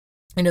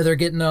 they're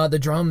getting the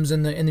drums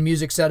and the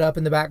music set up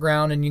in the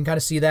background, and you can kind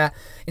of see that.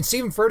 And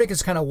Stephen Furtick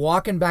is kind of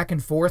walking back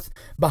and forth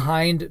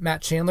behind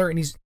Matt Chandler,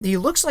 and he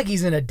looks like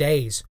he's in a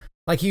daze.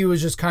 He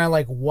was just kind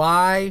of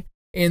why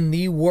in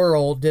the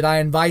world did I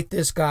invite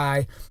this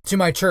guy to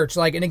my church?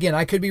 And again,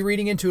 I could be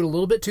reading into it a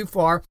little bit too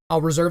far.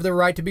 I'll reserve the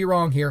right to be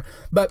wrong here,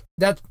 but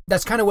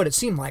that's kind of what it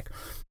seemed like.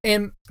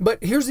 But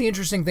here's the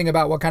interesting thing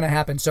about what kind of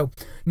happened. So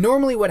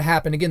normally what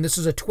happened, again, this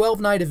is a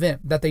 12-night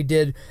event that they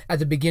did at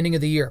the beginning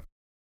of the year.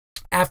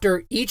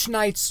 After each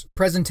night's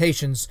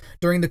presentations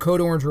during the Code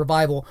Orange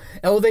revival,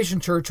 Elevation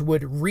Church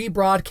would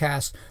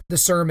rebroadcast the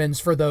sermons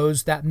for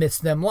those that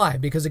missed them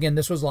live, because again,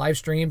 this was live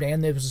streamed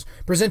and it was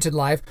presented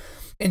live.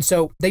 And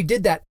so they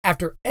did that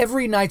after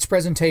every night's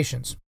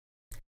presentations,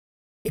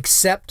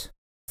 except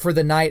for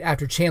the night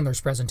after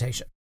Chandler's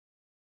presentation.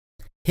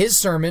 His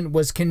sermon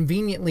was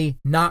conveniently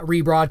not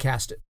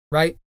rebroadcasted,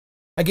 right?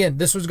 Again,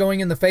 this was going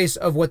in the face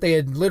of what they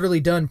had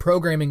literally done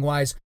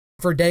programming-wise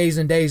for days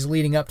and days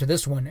leading up to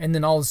this one. And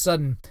then all of a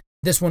sudden,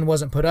 this one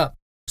wasn't put up.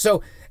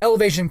 So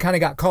Elevation kind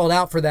of got called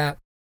out for that.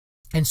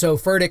 And so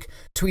Furtick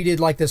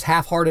tweeted this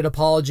half-hearted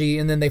apology,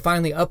 and then they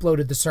finally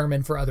uploaded the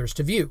sermon for others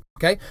to view.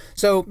 Okay.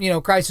 So,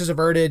 crisis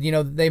averted.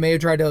 They may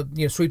have tried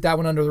to, sweep that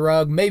one under the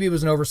rug. Maybe it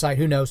was an oversight.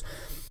 Who knows?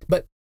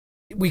 But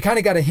we kind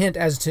of got a hint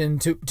as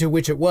to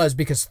which it was,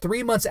 because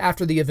 3 months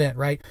after the event,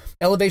 right,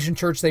 Elevation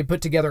Church, they put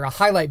together a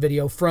highlight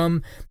video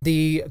from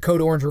the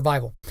Code Orange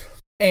revival.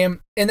 And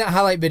in that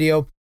highlight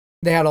video,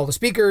 they had all the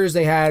speakers,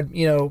 they had,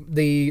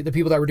 the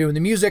people that were doing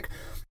the music,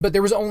 but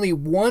there was only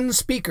one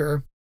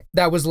speaker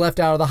that was left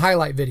out of the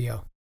highlight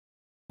video.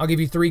 I'll give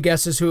you 3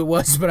 guesses who it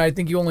was, but I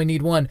think you only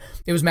need one.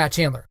 It was Matt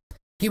Chandler.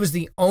 He was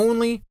the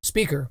only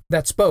speaker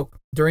that spoke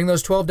during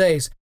those 12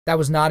 days that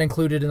was not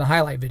included in the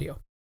highlight video.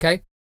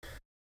 Okay.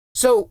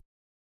 So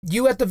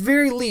you at the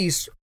very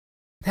least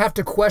have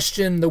to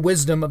question the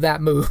wisdom of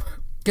that move,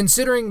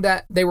 considering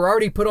that they were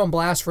already put on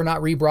blast for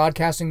not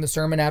rebroadcasting the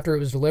sermon after it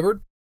was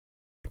delivered.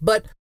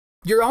 But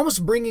you're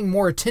almost bringing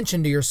more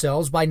attention to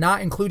yourselves by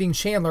not including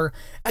Chandler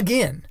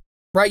again.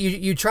 right?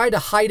 You tried to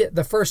hide it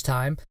the first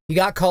time, you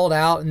got called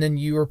out, and then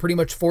you were pretty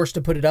much forced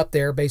to put it up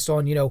there based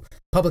on,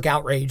 public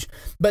outrage.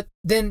 But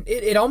then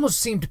it almost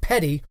seemed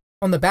petty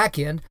on the back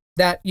end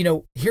that,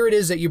 here it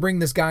is that you bring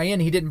this guy in,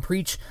 he didn't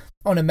preach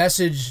on a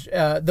message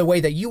the way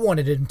that you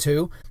wanted him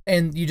to,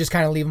 and you just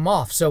kind of leave him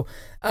off. So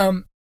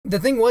the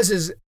thing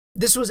is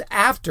this was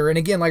after, and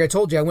again, like I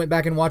told you, I went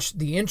back and watched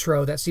the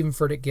intro that Stephen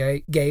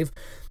Furtick gave.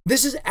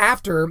 This is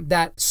after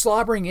that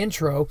slobbering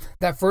intro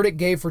that Furtick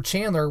gave for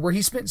Chandler, where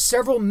he spent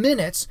several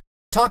minutes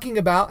talking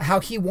about how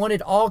he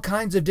wanted all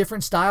kinds of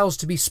different styles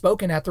to be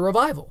spoken at the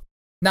revival.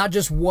 Not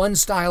just one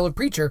style of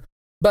preacher,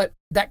 but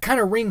that kind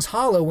of rings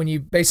hollow when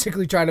you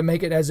basically try to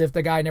make it as if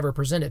the guy never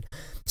presented.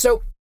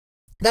 So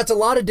that's a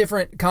lot of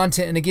different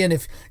content. And again,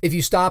 if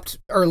you stopped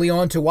early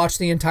on to watch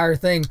the entire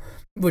thing,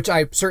 which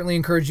I certainly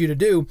encourage you to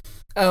do,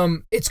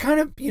 it's kind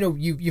of,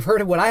 you've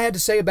heard what I had to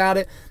say about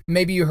it.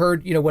 Maybe you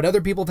heard, what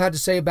other people have had to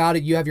say about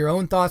it. You have your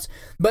own thoughts,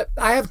 but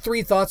I have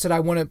 3 thoughts that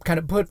I want to kind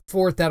of put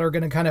forth that are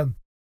going to kind of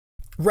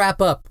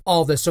wrap up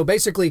all this. So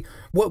basically,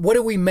 what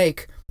do we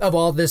make of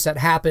all this that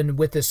happened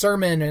with this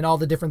sermon and all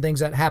the different things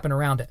that happen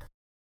around it?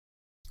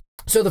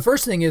 So the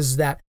first thing is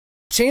that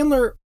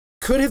Chandler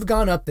could have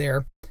gone up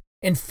there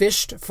and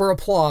fished for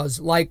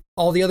applause like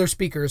all the other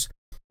speakers,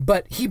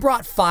 but he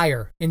brought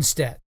fire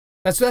instead.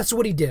 That's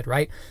what he did,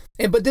 right?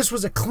 But this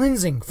was a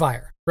cleansing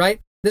fire, right?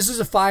 This is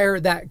a fire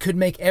that could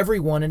make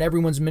everyone and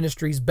everyone's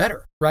ministries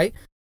better, right?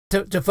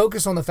 To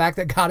focus on the fact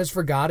that God is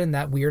for God and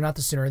that we are not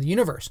the center of the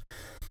universe.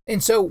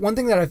 And so one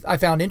thing that I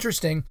found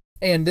interesting,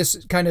 and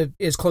this kind of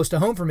is close to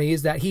home for me,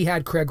 is that he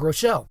had Craig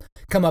Rochelle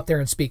come up there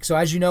and speak. So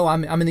as you know,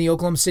 I'm in the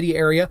Oklahoma City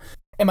area,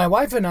 and my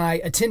wife and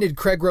I attended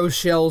Craig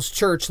Rochelle's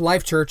church,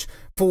 Life Church,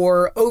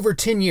 for over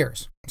 10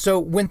 years. So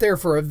went there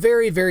for a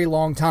very, very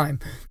long time.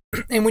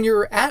 And when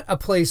you're at a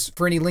place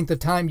for any length of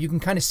time, you can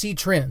kind of see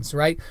trends,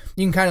 right?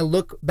 You can kind of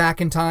look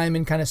back in time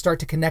and kind of start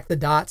to connect the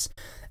dots.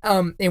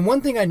 And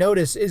one thing I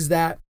noticed is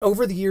that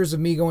over the years of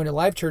me going to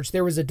Life Church,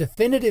 there was a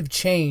definitive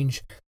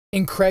change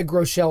in Craig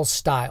Rochelle's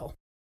style,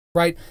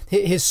 right?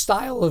 His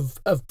style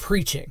of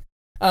preaching.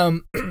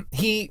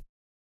 He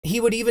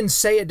would even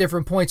say at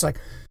different points, like,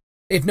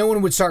 if no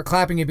one would start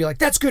clapping, he'd be like,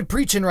 "That's good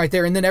preaching right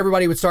there." And then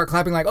everybody would start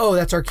clapping like, "Oh,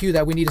 that's our cue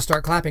that we need to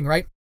start clapping,"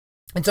 right?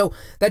 And so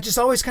that just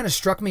always kind of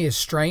struck me as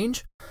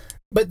strange.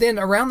 But then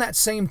around that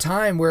same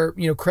time where,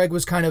 Craig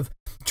was kind of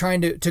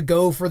trying to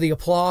go for the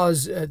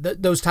applause,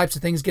 those types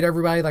of things, get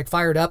everybody like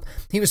fired up,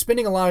 he was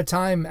spending a lot of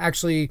time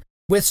actually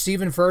with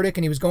Stephen Furtick,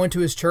 and he was going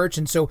to his church.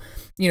 And so,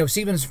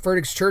 Stephen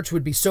Furtick's church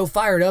would be so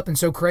fired up and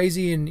so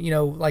crazy and,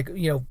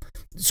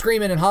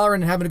 screaming and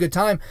hollering and having a good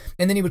time.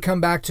 And then he would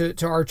come back to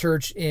our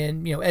church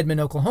in,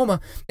 Edmond,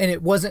 Oklahoma, and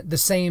it wasn't the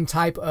same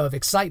type of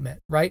excitement,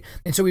 right?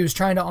 And so he was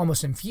trying to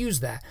almost infuse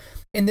that.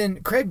 And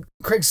then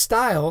Craig's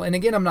style, and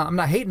again, I'm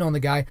not hating on the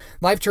guy.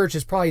 Life Church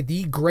is probably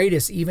the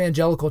greatest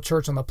evangelical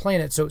church on the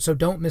planet, so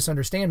don't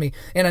misunderstand me.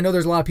 And I know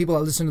there's a lot of people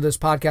that listen to this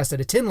podcast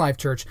that attend Life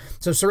Church,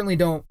 so certainly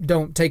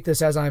don't take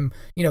this as I'm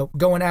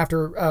going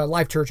after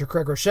Life Church or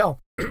Craig Rochelle.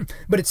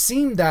 But it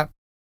seemed that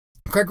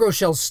Craig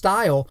Rochelle's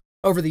style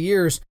over the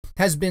years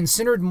has been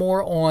centered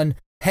more on,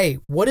 hey,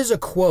 what is a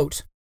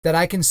quote that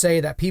I can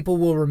say that people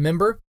will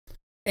remember,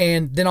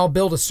 and then I'll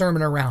build a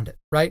sermon around it,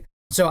 right?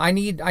 So I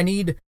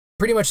need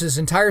pretty much this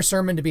entire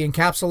sermon to be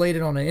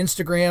encapsulated on an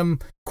Instagram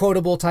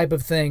quotable type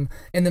of thing,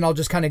 and then I'll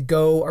just kind of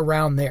go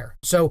around there.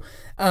 So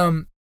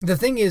the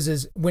thing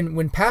is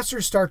when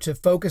pastors start to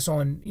focus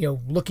on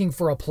looking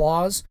for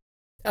applause,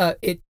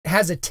 it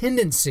has a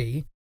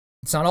tendency,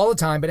 it's not all the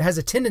time, but it has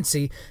a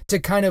tendency to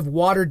kind of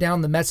water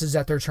down the message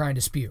that they're trying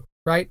to spew,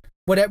 right?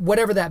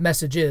 Whatever that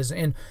message is,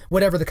 and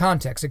whatever the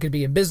context. It could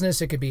be in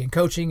business, it could be in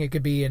coaching, it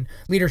could be in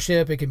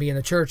leadership, it could be in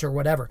the church or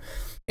whatever.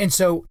 And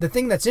so the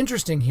thing that's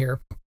interesting here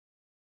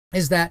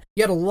is that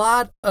you had a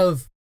lot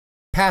of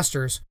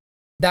pastors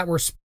that were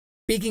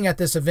speaking at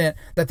this event,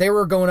 that they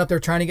were going up there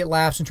trying to get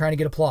laughs and trying to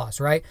get applause,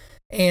 right?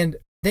 And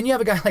then you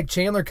have a guy like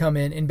Chandler come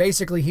in, and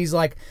basically he's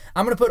like,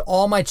 I'm going to put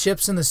all my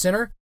chips in the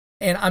center,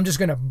 and I'm just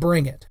going to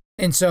bring it.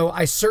 And so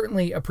I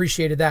certainly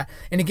appreciated that.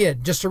 And again,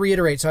 just to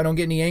reiterate, so I don't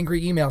get any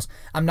angry emails,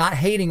 I'm not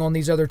hating on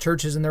these other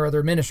churches and their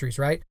other ministries,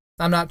 right?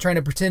 I'm not trying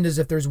to pretend as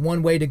if there's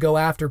one way to go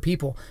after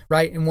people,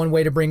 right? And one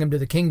way to bring them to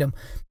the kingdom.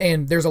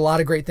 And there's a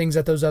lot of great things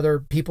that those other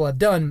people have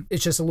done.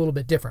 It's just a little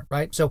bit different,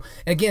 right? So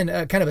again,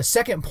 kind of a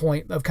second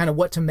point of kind of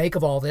what to make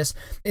of all this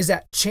is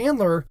that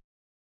Chandler,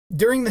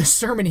 during this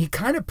sermon, he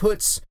kind of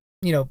puts,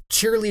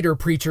 cheerleader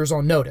preachers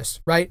on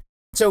notice, right?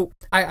 So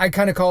I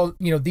kind of call,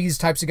 these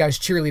types of guys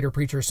cheerleader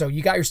preachers. So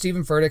you got your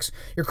Stephen Furticks,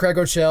 your Craig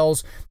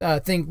Rochelle's,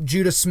 think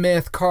Judah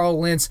Smith, Carl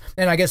Lentz,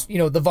 and I guess,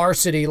 the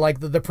varsity,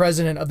 like the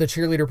president of the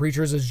cheerleader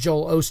preachers is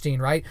Joel Osteen,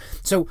 right?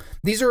 So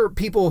these are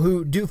people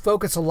who do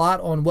focus a lot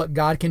on what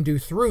God can do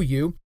through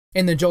you.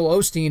 And then Joel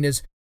Osteen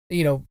is,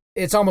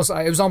 it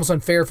was almost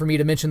unfair for me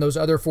to mention those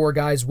other 4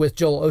 guys with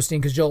Joel Osteen,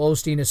 because Joel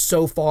Osteen is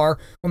so far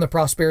on the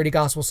prosperity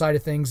gospel side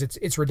of things.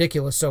 It's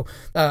ridiculous. So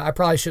I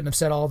probably shouldn't have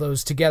said all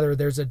those together.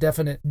 There's a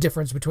definite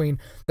difference between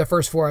the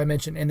first 4 I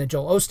mentioned and then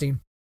Joel Osteen.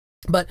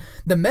 But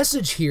the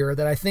message here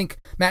that I think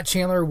Matt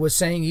Chandler was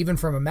saying, even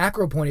from a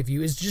macro point of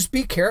view, is just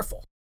be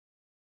careful.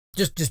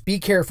 Just be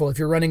careful if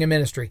you're running a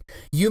ministry.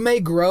 You may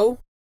grow,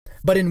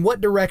 but in what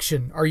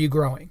direction are you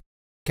growing?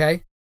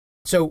 Okay?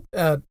 So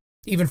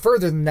even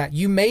further than that,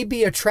 you may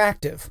be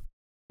attractive,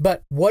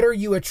 but what are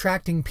you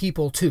attracting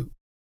people to?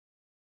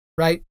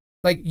 Right?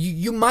 Like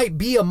you might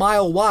be a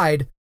mile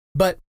wide,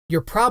 but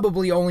you're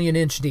probably only an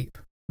inch deep,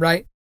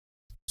 right?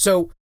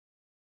 So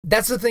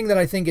that's the thing that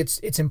I think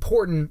it's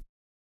important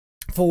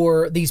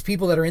for these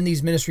people that are in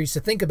these ministries to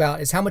think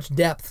about, is how much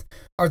depth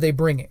are they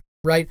bringing,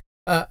 right?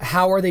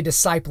 How are they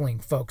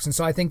discipling folks? And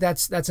so I think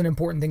that's an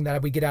important thing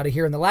that we get out of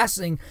here. And the last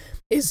thing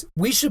is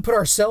we should put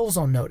ourselves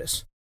on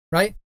notice,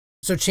 right?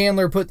 So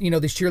Chandler put, these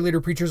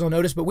cheerleader preachers on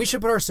notice, but we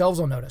should put ourselves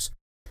on notice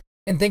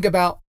and think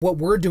about what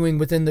we're doing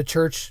within the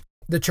church,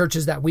 the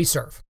churches that we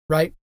serve,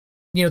 right?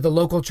 The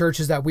local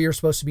churches that we are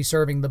supposed to be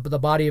serving, the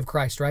body of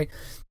Christ, right?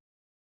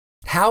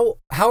 How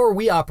are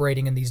we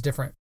operating in these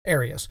different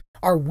areas?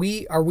 Are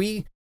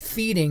we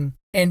feeding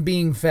and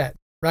being fed,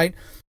 right?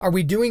 Are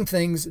we doing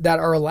things that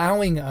are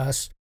allowing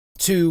us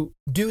to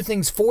do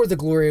things for the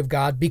glory of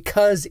God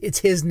because it's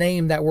His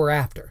name that we're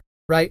after,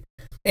 right?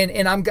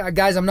 And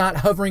I'm not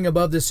hovering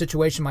above this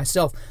situation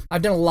myself.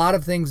 I've done a lot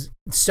of things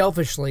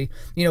selfishly,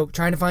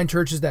 trying to find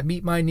churches that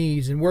meet my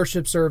needs and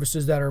worship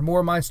services that are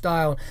more my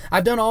style.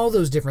 I've done all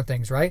those different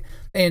things, right?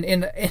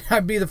 And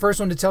I'd be the first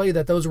one to tell you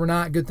that those were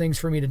not good things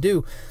for me to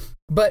do.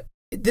 But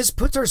this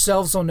puts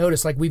ourselves on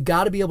notice. Like, we've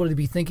got to be able to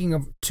be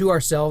thinking to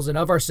ourselves and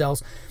of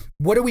ourselves,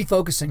 what are we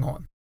focusing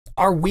on?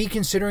 Are we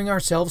considering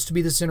ourselves to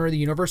be the center of the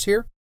universe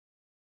here?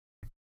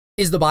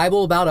 Is the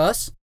Bible about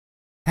us?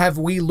 Have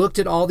we looked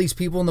at all these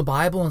people in the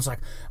Bible and it's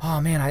like,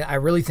 oh man, I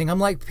really think I'm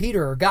like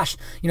Peter, or gosh,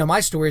 my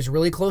story is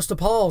really close to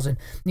Paul's, and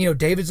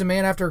David's a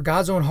man after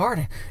God's own heart.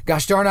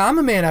 Gosh darn it, I'm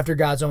a man after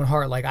God's own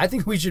heart. Like, I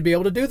think we should be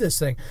able to do this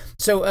thing.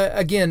 So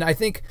again, I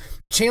think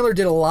Chandler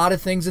did a lot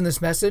of things in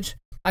this message.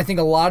 I think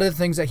a lot of the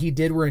things that he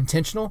did were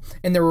intentional,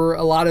 and there were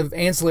a lot of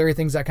ancillary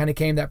things that kind of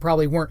came that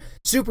probably weren't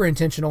super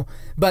intentional.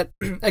 But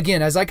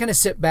again, as I kind of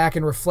sit back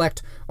and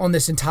reflect on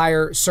this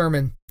entire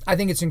sermon, I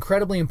think it's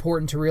incredibly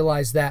important to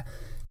realize that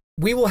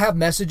we will have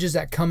messages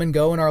that come and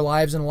go in our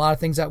lives, and a lot of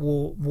things that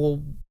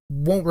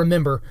won't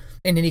remember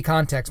in any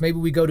context. Maybe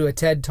we go to a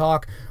TED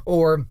Talk,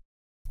 or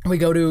we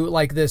go to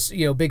like this,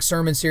 big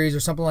sermon series or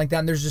something like that,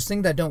 and there's just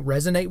things that don't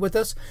resonate with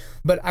us.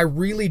 But I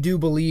really do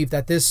believe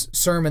that this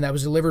sermon that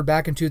was delivered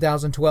back in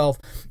 2012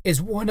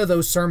 is one of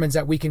those sermons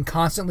that we can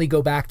constantly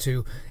go back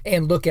to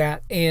and look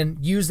at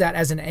and use that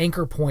as an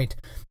anchor point,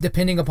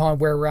 depending upon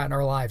where we're at in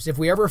our lives. If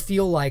we ever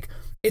feel like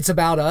it's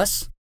about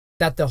us,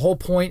 that the whole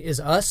point is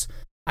us,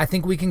 I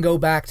think we can go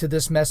back to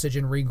this message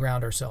and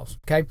reground ourselves,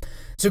 okay?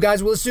 So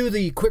guys, let's do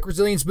the quick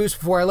resilience boost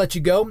before I let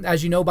you go.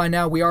 As you know by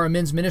now, we are a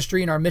men's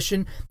ministry, and our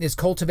mission is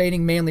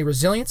cultivating manly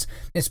resilience.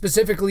 And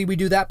specifically, we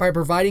do that by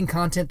providing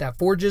content that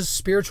forges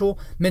spiritual,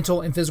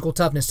 mental, and physical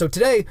toughness. So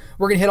today,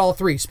 we're going to hit all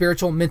three: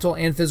 spiritual, mental,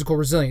 and physical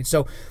resilience.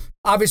 So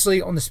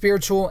obviously, on the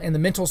spiritual and the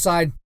mental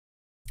side,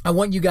 I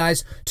want you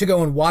guys to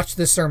go and watch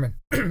this sermon.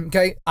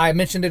 Okay, I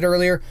mentioned it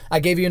earlier.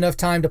 I gave you enough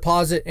time to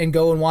pause it and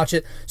go and watch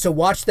it. So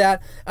watch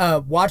that.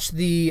 Watch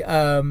the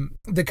kind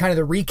of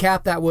the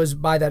recap that was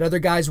by that other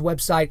guy's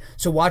website.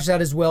 So watch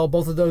that as well.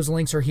 Both of those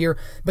links are here.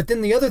 But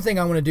then the other thing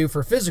I want to do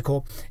for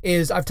physical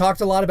is, I've talked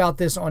a lot about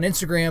this on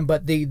Instagram,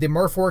 but the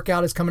Murph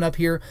workout is coming up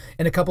here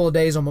in a couple of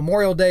days on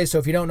Memorial Day. So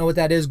if you don't know what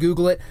that is,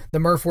 Google it, the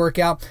Murph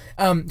workout.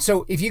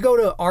 So if you go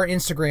to our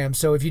Instagram,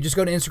 so if you just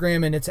go to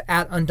Instagram and it's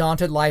at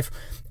Undaunted.Life,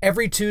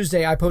 every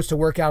Tuesday I post a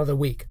workout of the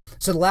week.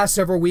 So the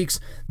last several weeks,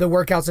 the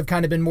workouts have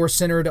kind of been more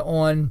centered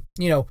on,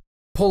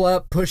 pull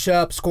up, push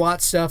up, squat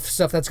stuff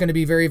that's going to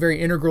be very, very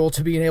integral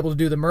to being able to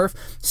do the Murph.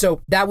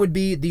 So that would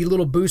be the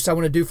little boost I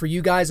want to do for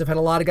you guys. I've had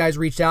a lot of guys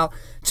reach out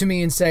to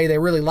me and say they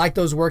really like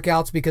those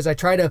workouts, because I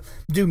try to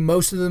do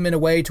most of them in a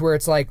way to where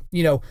it's like,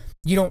 you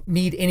don't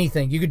need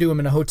anything. You could do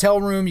them in a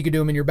hotel room. You could do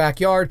them in your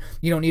backyard.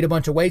 You don't need a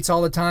bunch of weights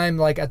all the time.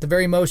 Like, at the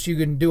very most, you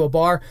can do a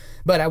bar.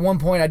 But at one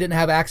point, I didn't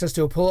have access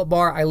to a pull-up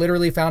bar. I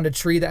literally found a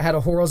tree that had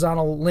a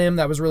horizontal limb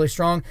that was really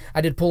strong. I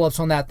did pull-ups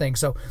on that thing.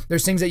 So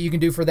there's things that you can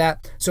do for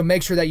that. So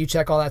make sure that you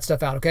check all that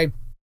stuff out, okay?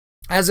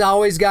 As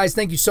always, guys,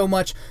 thank you so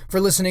much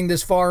for listening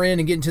this far in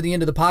and getting to the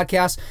end of the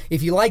podcast.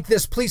 If you like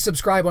this, please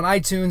subscribe on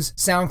iTunes,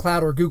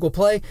 SoundCloud, or Google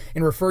Play,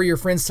 and refer your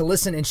friends to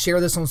listen and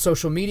share this on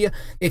social media.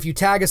 If you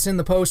tag us in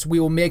the post, we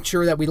will make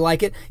sure that we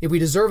like it. If we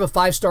deserve a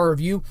 5-star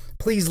review,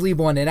 please leave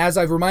one. And as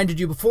I've reminded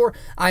you before,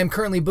 I am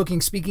currently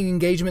booking speaking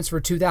engagements for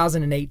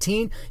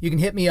 2018. You can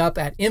hit me up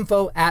at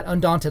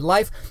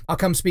info@Undaunted.Life. I'll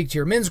come speak to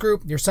your men's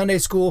group, your Sunday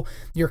school,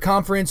 your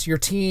conference, your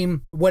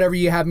team, whatever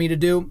you have me to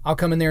do. I'll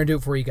come in there and do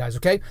it for you guys,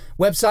 okay?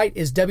 Website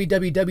is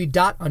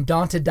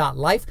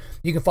www.Undaunted.Life.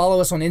 You can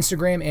follow us on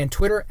Instagram and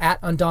Twitter at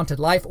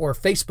Undaunted.Life, or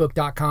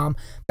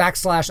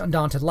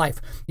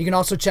Facebook.com/Undaunted.Life. You can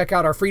also check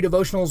out our free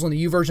devotionals on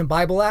the YouVersion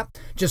Bible app.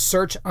 Just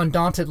search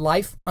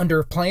Undaunted.Life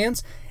under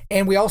plans.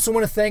 And we also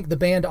want to thank the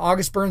band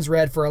August Burns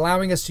Red for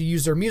allowing us to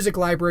use their music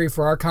library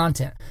for our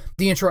content.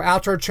 The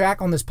intro-outro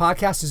track on this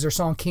podcast is their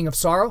song King of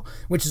Sorrow,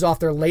 which is off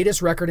their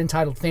latest record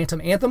entitled Phantom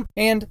Anthem,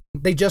 and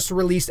they just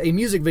released a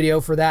music video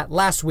for that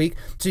last week,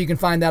 so you can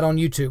find that on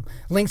YouTube.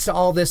 Links to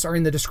all this are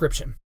in the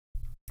description.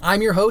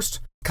 I'm your host,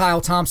 Kyle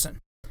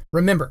Thompson.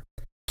 Remember,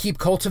 keep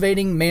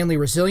cultivating manly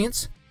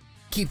resilience,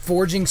 keep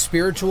forging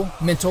spiritual,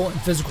 mental, and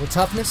physical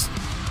toughness,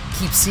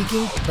 keep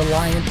seeking the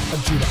Lion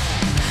of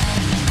Judah.